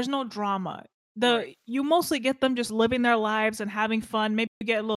fun. There's no drama. Right. You mostly get them just living their lives and having fun. Maybe you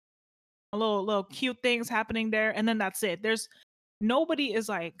get little cute things happening there, and then that's it. There's nobody is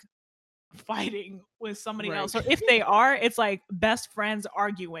like fighting with somebody Right. else, or if they are, it's like best friends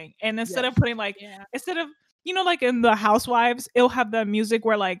arguing. And instead of Yes. putting like Yeah. instead of like in the Housewives, it'll have the music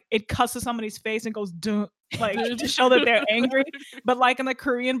where like it cusses somebody's face and goes dun, like to show that they're angry. But like in the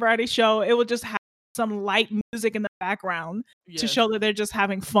Korean variety show, it will just have some light music in the background to Yes. show that they're just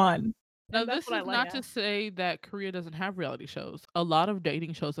having fun. Now, And that's this what I is like. not to say that Korea doesn't have reality shows. A lot of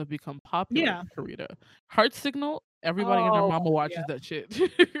dating shows have become popular Yeah. in Korea. Heart Signal, everybody and their Oh, mama yeah. watches that shit.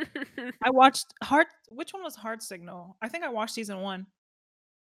 I watched Heart. Which one was Heart Signal? I think I watched season 1.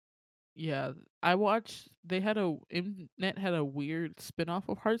 Yeah, I watched. They had Mnet had a weird spin-off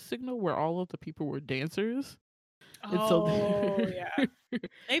of Heart Signal where all of the people were dancers. And so Oh yeah.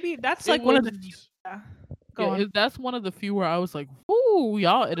 Maybe that's it like one of the was yeah. yeah, Go on. that's one of the few where I was like, "Woo,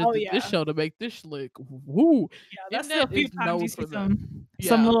 y'all Oh edited this yeah. show to make this lick." Woo. Yeah, that's the Mnet few is times you known see for that.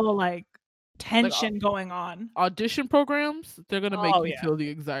 some Yeah. little like Like tension going on. audition programs, they're gonna make Oh you yeah. feel the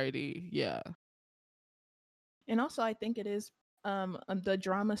anxiety. Yeah. And also, I think it is the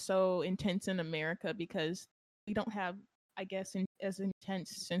drama so intense in America because we don't have, I guess, as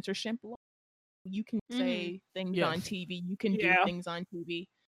intense censorship law. You can say things on Yes. TV, you can do Yeah. things on TV,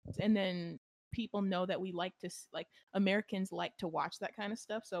 and then people know that we like to like Americans like to watch that kind of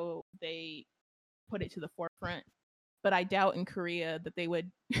stuff, so they put it to the forefront. But I doubt in Korea that they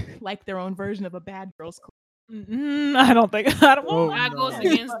would like their own version of a Bad Girls Club. I don't think I don't Oh, well, That goes no.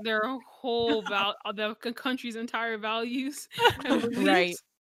 against their whole the country's entire values and Right. beliefs.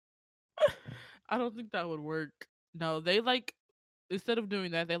 I don't think that would work. No, they like instead of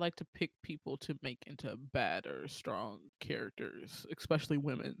doing that, they like to pick people to make into bad or strong characters, especially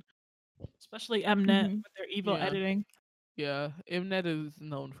women. especially Mnet Mhm. with their evil Yeah. editing. Yeah, Mnet is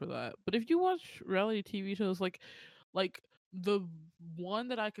known for that. But if you watch reality TV shows like the one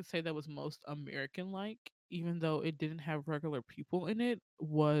that I could say that was most American like, even though it didn't have regular people in it,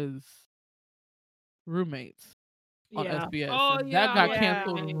 was Roommates on Yeah. SBS. Oh And yeah, that I got like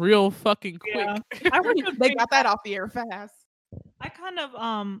canceled Roommates. real fucking Yeah. quick. I would They agree got that off the air fast. I kind of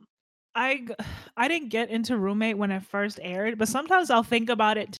I didn't get into Roommate when it first aired, but sometimes I'll think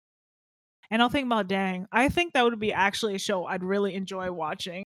about it and I'll think about dang, I think that would be actually a show I'd really enjoy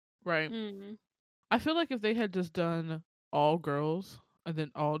watching. Right. Mm. I feel like if they had just done all girls and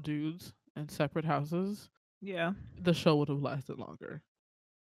then all dudes in separate houses, Yeah. the show would have lasted longer.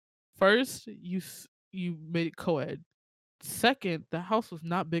 First, you made it co-ed. Second, the house was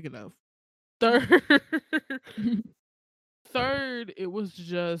not big enough. Third, it was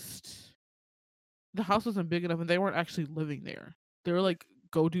just the house wasn't big enough and they weren't actually living there. They were like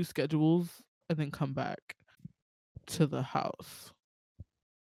go do schedules and then come back to the house.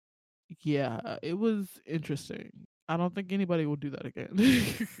 Yeah, it was interesting. I don't think anybody will do that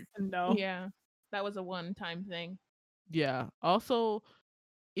again. No. Yeah, that was a one-time thing. Yeah. Also,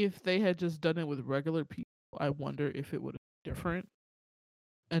 if they had just done it with regular people, I wonder if it would have been different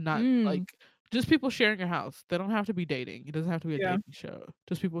and not like just people sharing a house. They don't have to be dating. It doesn't have to be a Yeah. dating show.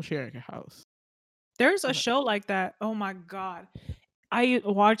 Just people sharing a house. There's a Uh, show like that. Oh my god. I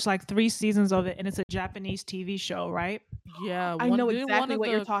watched like 3 seasons of it and it's a Japanese TV show, right? Yeah, I know didn't one exactly of what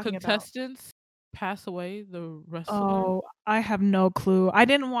you're the talking about. contestants pass away? The wrestler. Oh, I have no clue. I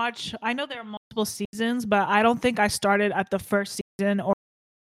didn't watch. I know there are multiple seasons, but I don't think I started at the first season or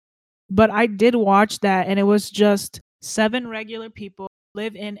but I did watch that and it was just 7 regular people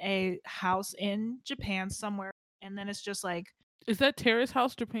live in a house in Japan somewhere and then it's just like Is that Terrace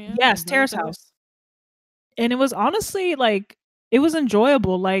House Japan? yes, Is that what Terrace that is? House. And it was honestly like it was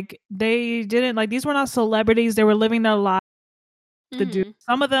enjoyable. Like they didn't like these were not celebrities. They were living their lives to do. Mhm.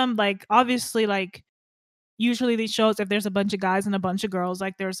 Some of them like obviously like usually these shows if there's a bunch of guys and a bunch of girls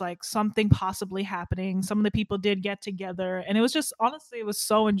like there's like something possibly happening. Some of the people did get together and it was just honestly it was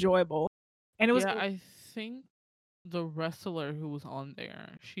so enjoyable. And it was Yeah, I think the wrestler who was on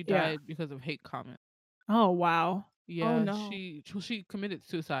there, she Yeah. died because of hate comments. oh wow. Yeah, no. she committed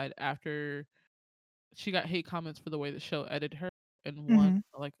suicide after she got hate comments for the way the show edited her. And one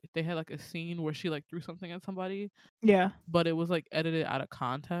like they had like a scene where she like threw something at somebody, Yeah. but it was like edited out of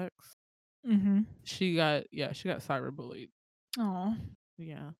context. Mhm. She got cyberbullied. Oh.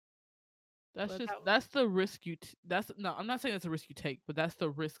 Yeah. That's But just that- that's the risk that's no, I'm not saying that's a risk you take, but that's the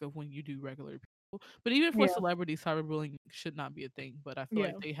risk of when you do regular people. But even for Yeah. celebrities, cyberbullying should not be a thing. But I feel Yeah.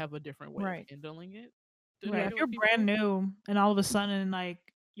 like they have a different way Right. of handling it. than Yeah, if regular you're brand people. new and all of a sudden like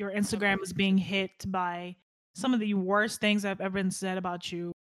your Instagram is being hit by some of the worst things that have ever been said about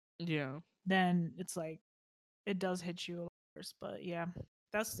you, Yeah. then it's like it does hit you a lot worse. But yeah,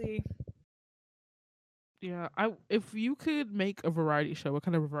 that's the Yeah. If you could make a variety show, what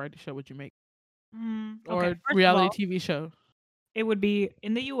kind of a variety show would you make? Or okay. First of reality all, TV show? it would be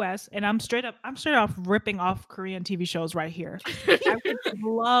in the US and I'm straight off ripping off Korean TV shows right here. I would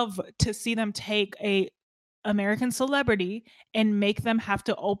love to see them take a American celebrity and make them have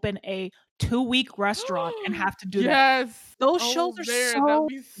to open a 2-week restaurant and have to do that. Yes. Those Oh, shows are man, so that'd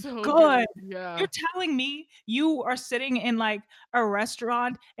be so good. Yeah. You're telling me you are sitting in like a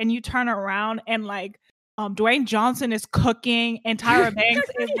restaurant and you turn around and like Dwayne Johnson is cooking and Tyra Banks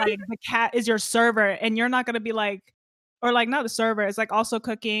is like the cat is your server and you're not gonna be like or like not the server, it's like also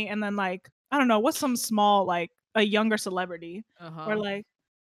cooking and then like I don't know, what's some small like a younger celebrity Uh-huh. or like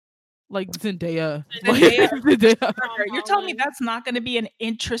like Zendaya. Zendaya. Zendaya. Murder. You're telling me Holland. that's not going to be an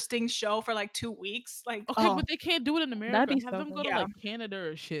interesting show for like 2 weeks? Like, Okay, oh, but they can't do it in That'd America. be Have so them go fun. to Yeah. like Canada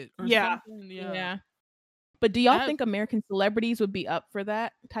or shit or Yeah. something. Yeah. Yeah. But do y'all That- think American celebrities would be up for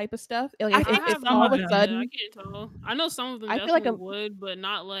that type of stuff? Like, I if, think if, I if have some all of of a them. I sudden, can't tell. I know some of them I feel like definitely would, but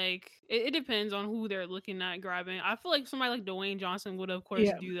not like it depends on who they're looking at grabbing. I feel like somebody like Dwayne Johnson would, of course,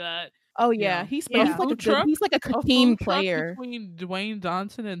 Yeah. do that. oh Yeah. yeah, he's Yeah. he's like a food good, truck, he's like a a team food truck player. between Dwayne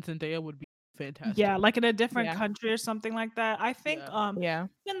Johnson and Zendaya would be fantastic. Yeah, like in a different Yeah. country or something like that. I think Yeah. Yeah.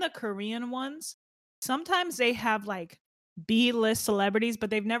 in the Korean ones, sometimes they have like B-list celebrities,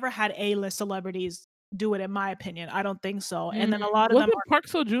 but they've never had A-list celebrities do it, in my opinion. I don't think so. And then a lot of them Wasn't are, Park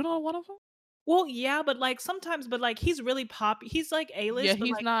Seo Joon on one of them? well, yeah, but like sometimes, but like he's really he's like A-list, Yeah, but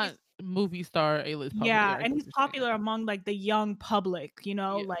he's like not movie star A-list popular. yeah, I and get he's what you're saying. popular among like the young public, you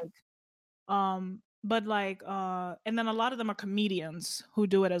know, Yeah. like but like and then a lot of them are comedians who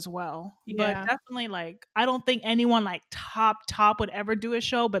do it as well. But Yeah. definitely like I don't think anyone like top would ever do a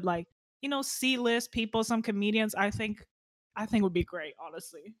show, but like, you know, C-list people, some comedians, I think would be great,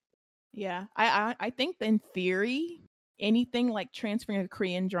 honestly. Yeah. I think in theory, anything like transferring a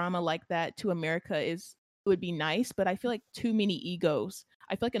Korean drama like that to America would be nice, but I feel like too many egos.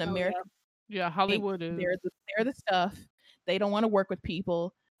 I feel like in Oh, America Yeah, think Hollywood is. they're the stuff. They don't want to work with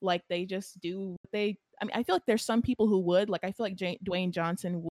people. Like they just do I mean, I feel like there's some people who would. Like I feel like Dwayne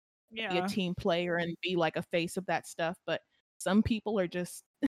Johnson would be a Yeah. team player and be like a face of that stuff, but some people are just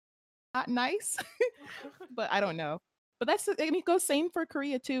not nice. But I don't know. But I mean, it goes same for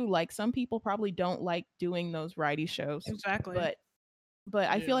Korea too. Like some people probably don't like doing those variety shows, Exactly. but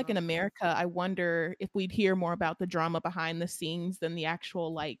I feel like Yeah. in America, I wonder if we'd hear more about the drama behind the scenes than the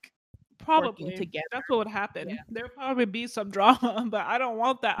actual like working Probably. together. That's what would happen. Yeah. There'll probably be some drama, but I don't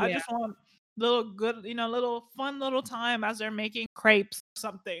want that. I Yeah. just want little good, you know, little fun little time as they're making crepes or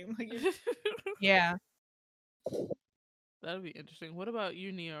something. Yeah. That'd be interesting. What about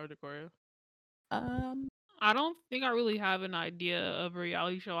you, Nia or Decoria? I don't think I really have an idea of a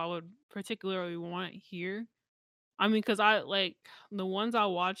reality show I would particularly want here. I mean, because I like the ones I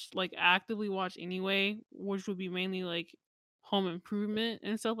watched, like actively watch anyway, which would be mainly like Home Improvement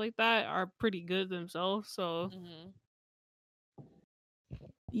and stuff like that, are pretty good themselves. So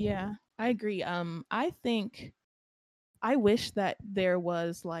Yeah, I agree. I think I wish that there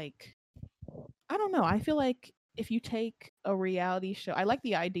was like I don't know. I feel like if you take a reality show, I like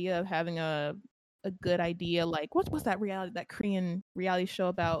the idea of having a good idea. Like what's that Korean reality show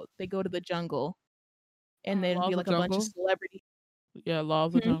about? They go to the jungle and then Law be of the like a bunch of Jungle? celebrities. Yeah, Law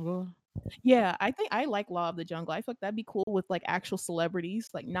of the Hmm? Jungle. Yeah, I think I like Law of the Jungle. I feel like that'd be cool with like actual celebrities,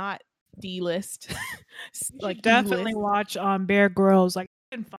 like not D-list, You like should definitely E-list. watch Bear Grylls. Like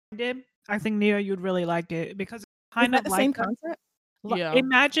you can find it. I think Nia, you'd really like it because it's Is kind that of the like same that. concept? Yeah.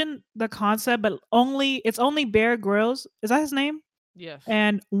 Imagine the concept, but it's only Bear Grylls. Is that his name? Yes.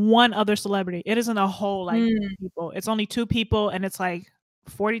 And one other celebrity. It isn't a whole like Mm. people. It's only 2 people, and it's like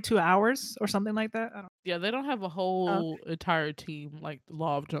 42 hours or something like that. I don't. Yeah, they don't have a whole entire team like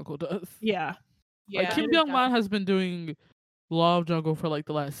Law of Jungle does. Yeah. Like Yeah. Kim Byung Man has been doing Law of Jungle for like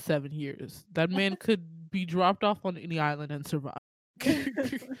the last 7 years. That man could be dropped off on any island and survive.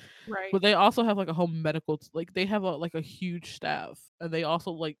 Right. But they also have like a whole medical like they have a huge staff and they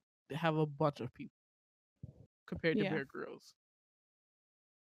also like have a bunch of people compared to Yeah. Bear Grylls.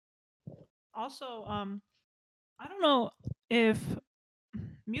 Also, I don't know if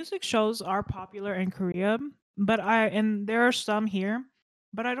music shows are popular in Korea, but and there are some here,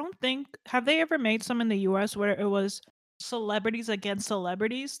 but I don't think have they ever made some in the US where it was celebrities against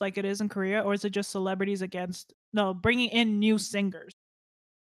celebrities like it is in Korea, or is it just celebrities against bringing in new singers?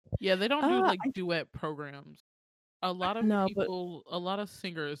 Yeah, they don't do Uh, like duet programs. A lot of No, but people, a lot of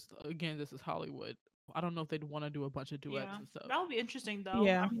singers, again, this is Hollywood. I don't know if they'd want to do a bunch of duets Yeah, and stuff. that would be interesting though.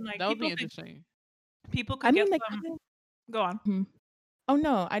 yeah. I mean, like That would be interesting. people could I get mean, they some. kind of. Go on. Mhm. Oh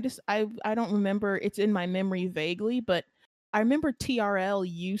no, I don't remember. It's in my memory vaguely, but I remember TRL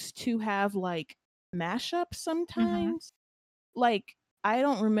used to have like mashups sometimes. Like I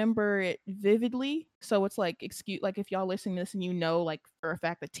don't remember it vividly, so it's like excuse like if y'all listening to this and you know like for a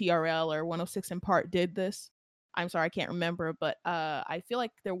fact that TRL or 106 in part did this. I'm sorry, I can't remember, but I feel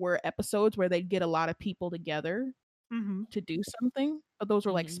like there were episodes where they'd get a lot of people together Mm-hmm. to do something, but those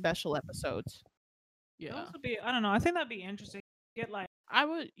were like Mhm. special episodes. Yeah, Those would be. I don't know. I think that'd be interesting. Get like. I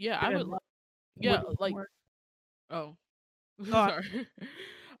would. Yeah, I get would. a lot- Yeah, would like work. oh, Go on. sorry.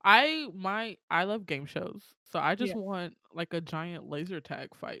 I love game shows, so I just Yeah. want like a giant laser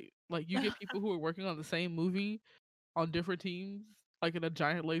tag fight. Like you get people who are working on the same movie on different teams, like in a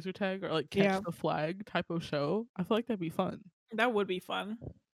giant laser tag or like catch Yeah. the flag type of show. I feel like that'd be fun. That would be fun.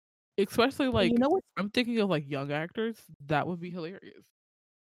 Especially And like you know what's I'm thinking of like young actors. That would be hilarious.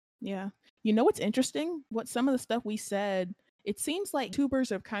 Yeah. You know what's interesting? What some of the stuff we said, it seems like tubers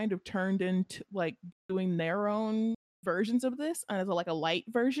have kind of turned into like doing their own versions of this as like a light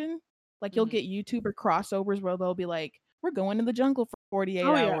version. Like you'll Mhm. get YouTuber crossovers where they'll be like, "We're going to the jungle for 48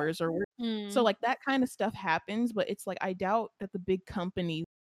 Oh yeah. hours," or so Mm. like that kind of stuff happens, but it's like I doubt that the big companies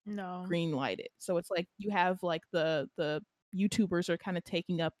No. green light it. So it's like you have like the YouTubers are kind of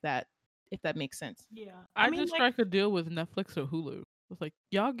taking up that, if that makes sense. Yeah. I I mean, just like, strike a deal with Netflix or Hulu. It's like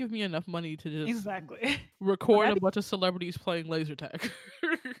y'all give me enough money to just exactly. record that'd a be bunch of celebrities playing laser tag.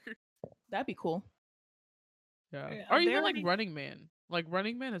 that'd be cool. Yeah. Yeah, Or they even like already. Running Man. Like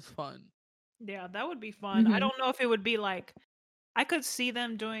Running Man is fun. Yeah, that would be fun. I Mhm. don't know if it would be like. I could see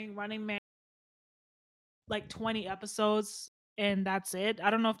them doing Running Man like 20 episodes and that's it. I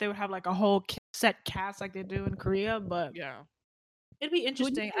don't know if they would have like a whole set cast like they do in Korea, but Yeah. it'd be Who do you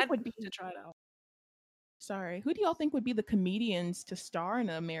interesting. think I'd would love be to try it out. Sorry, who do y'all think would be the comedians to star in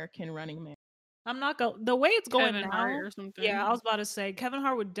American Running Man? I'm not go the way it's going Kevin Hart now. or something. Yeah, I was about to say Kevin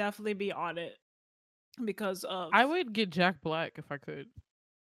Hart would definitely be on it because of I would get Jack Black if I could.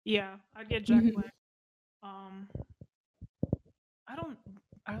 yeah, I'd get Jack Mhm. Black. Um, I don't.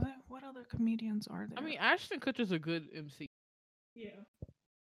 Are there what other comedians are I there? mean, Ashton Kutcher's a good MC. Yeah,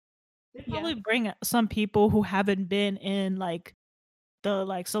 they Yeah. probably bring some people who haven't been in like the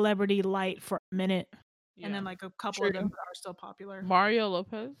like celebrity light for a minute, and Yeah. then like a couple of them True. that are still popular. Mario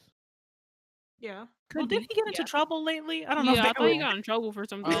Lopez. Yeah. Well, Could did be. he get into Yeah. trouble lately? I don't know if Yeah, they I thought he ever. got in trouble for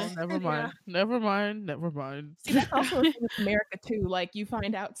something. Oh, never Yeah. mind. Never mind. Never mind. See, that's also a thing with America too. Like you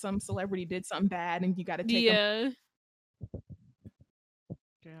find out some celebrity did something bad and you got to take them. Yeah.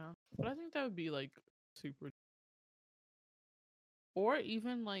 Yeah. But I think that would be like super. Or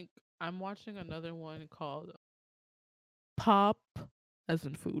even like I'm watching another one called Pop, as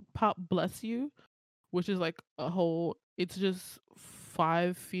in food. Pop Bless You, which is like a whole. It's just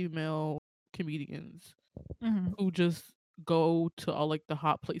 5 female comedians Mhm. who just go to all like the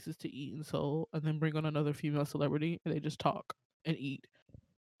hot places to eat in Seoul, and then bring on another female celebrity, and they just talk and eat.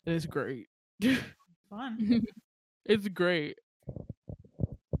 And it's great. Fun. It's great.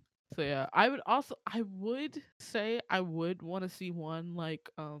 So yeah, I would say I would want to see one like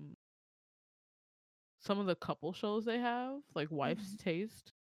some of the couple shows they have, like Wife's Mhm.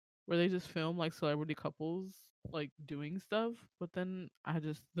 Taste, where they just film like celebrity couples like doing stuff, but then I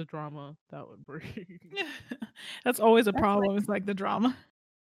just the drama that would bring. That's always a That's like, problem. It's like the drama.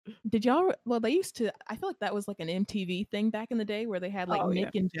 did y'all? Well, they used to. I feel like that was like an MTV thing back in the day where they had like Oh yeah.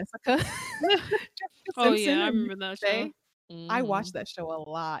 Nick and Jessica, Jessica Oh Simpson yeah, I and Nick remember that Day. show. I Mhm. watched that show a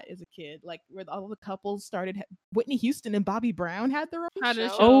lot as a kid. Like where all the couples started. Whitney Houston and Bobby Brown had their own Had a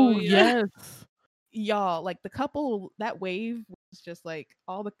show. show, Oh yeah. yes. Y'all, like the couple that wave was just like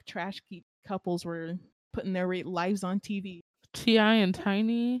all the trash couples were putting their lives on TV. Ti and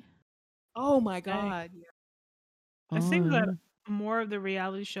Tiny. Oh my Dang. god. Yeah. It seems that Oh, more of the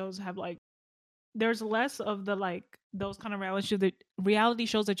reality shows have like there's less of the like those kind of reality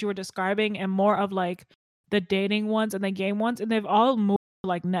shows that you were describing and more of like the dating ones and the game ones and they've all moved to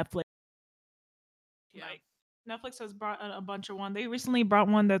like Netflix. yeah. Like Netflix has brought a bunch of one. They recently brought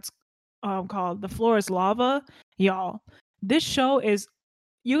one that's called The Floor is Lava. Y'all, this show is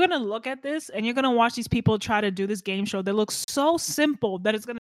you're gonna look at this and you're gonna watch these people try to do this game show that looks so simple that it's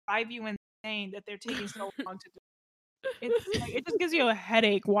gonna drive you insane that they're taking so long to do. It's like it just gives you a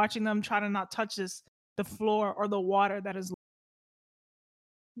headache watching them try to not touch the floor or the water that is.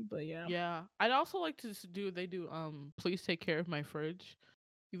 But yeah. Yeah. I'd also like to do they do Please Take Care of My Fridge,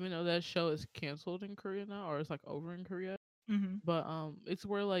 even though that show is canceled in Korea now or it's like over in Korea. Mm-hmm. But it's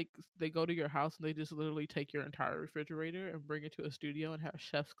where like they go to your house and they just literally take your entire refrigerator and bring it to a studio and have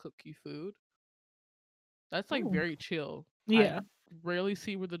chefs cook you food. That's like Ooh. very chill. I Yeah, rarely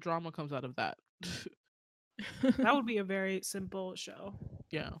see where the drama comes out of that. that would be a very simple show.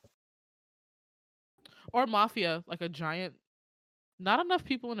 Yeah. Or Mafia, like a giant. Not enough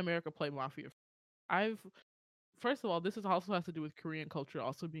people in America play Mafia. I've First of all, this is also has to do with Korean culture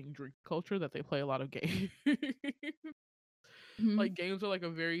also being drink culture that they play a lot of games. Mhm. Like games are like a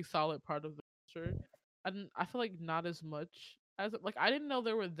very solid part of the culture. And I feel like not as much as like I didn't know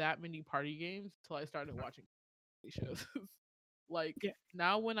there were that many party games until I started watching shows. Like Yeah.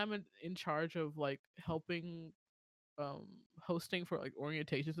 now when I'm in charge of like helping um hosting for like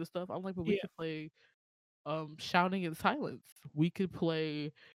orientations and stuff, I'm like, but we Yeah. could play Shouting in Silence. We could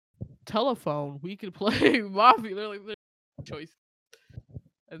play Telephone. We could play Mafia. They're like there's choice.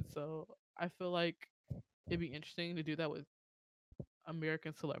 And so I feel like it'd be interesting to do that with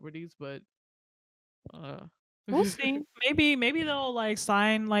American celebrities, but We'll see. Maybe they'll like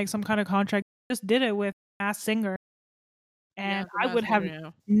sign like some kind of contract. Just did it with Masked Singer, Yeah, and the I would Masked have Singer, yeah.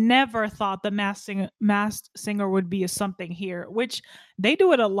 never thought the Masked Singer would be a something here, which they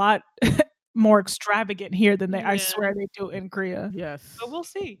do it a lot more extravagant here than I Yeah. swear they do in Korea. Yes. But we'll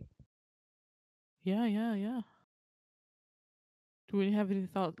see. Yeah. Do we have any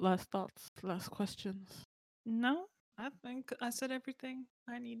last thoughts, last questions? No, I think I said everything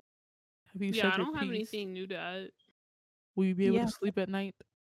I need. Have you Yeah, said I your don't have piece? anything new to add. Will you be able Yeah. to sleep at night?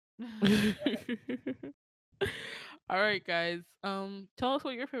 All right, guys. Tell us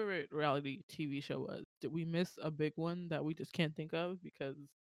what your favorite reality TV show was. Did we miss a big one that we just can't think of because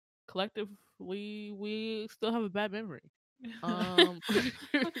collectively we still have a bad memory? Or that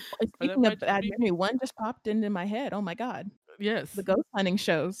Speaking might of just bad be memory, one just popped into my head. Oh my god, yes, the ghost hunting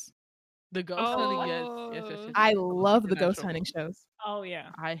shows. the ghost hunting. Yes. I was love the ghost supernatural. hunting shows. Oh yeah.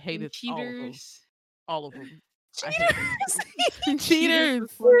 I hated all of them. Cheaters. All of them. I hate them. Cheaters! Cheaters.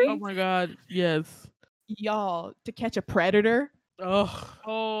 was funny. Oh my god. Yes. Y'all, To Catch a Predator.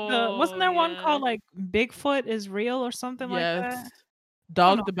 Oh Wasn't there one yeah. called like Bigfoot is real or something yes. like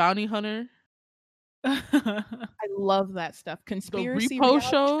Dog know. the Bounty Hunter. that? I love that stuff. The Conspiracy Repo reality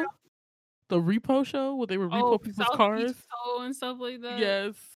show. The Repo show where they would repo people's South cars. Beach Toe and stuff like that.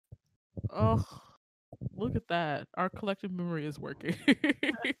 Yes. Oh, look at that. Our collective memory is working.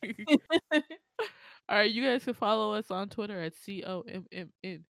 All right, you guys can follow us on Twitter at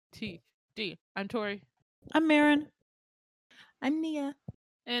COMMNTD. I'm Tori. I'm Marin. I'm Nia.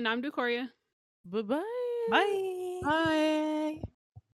 And I'm Decoria. Bye-bye. Bye. Bye.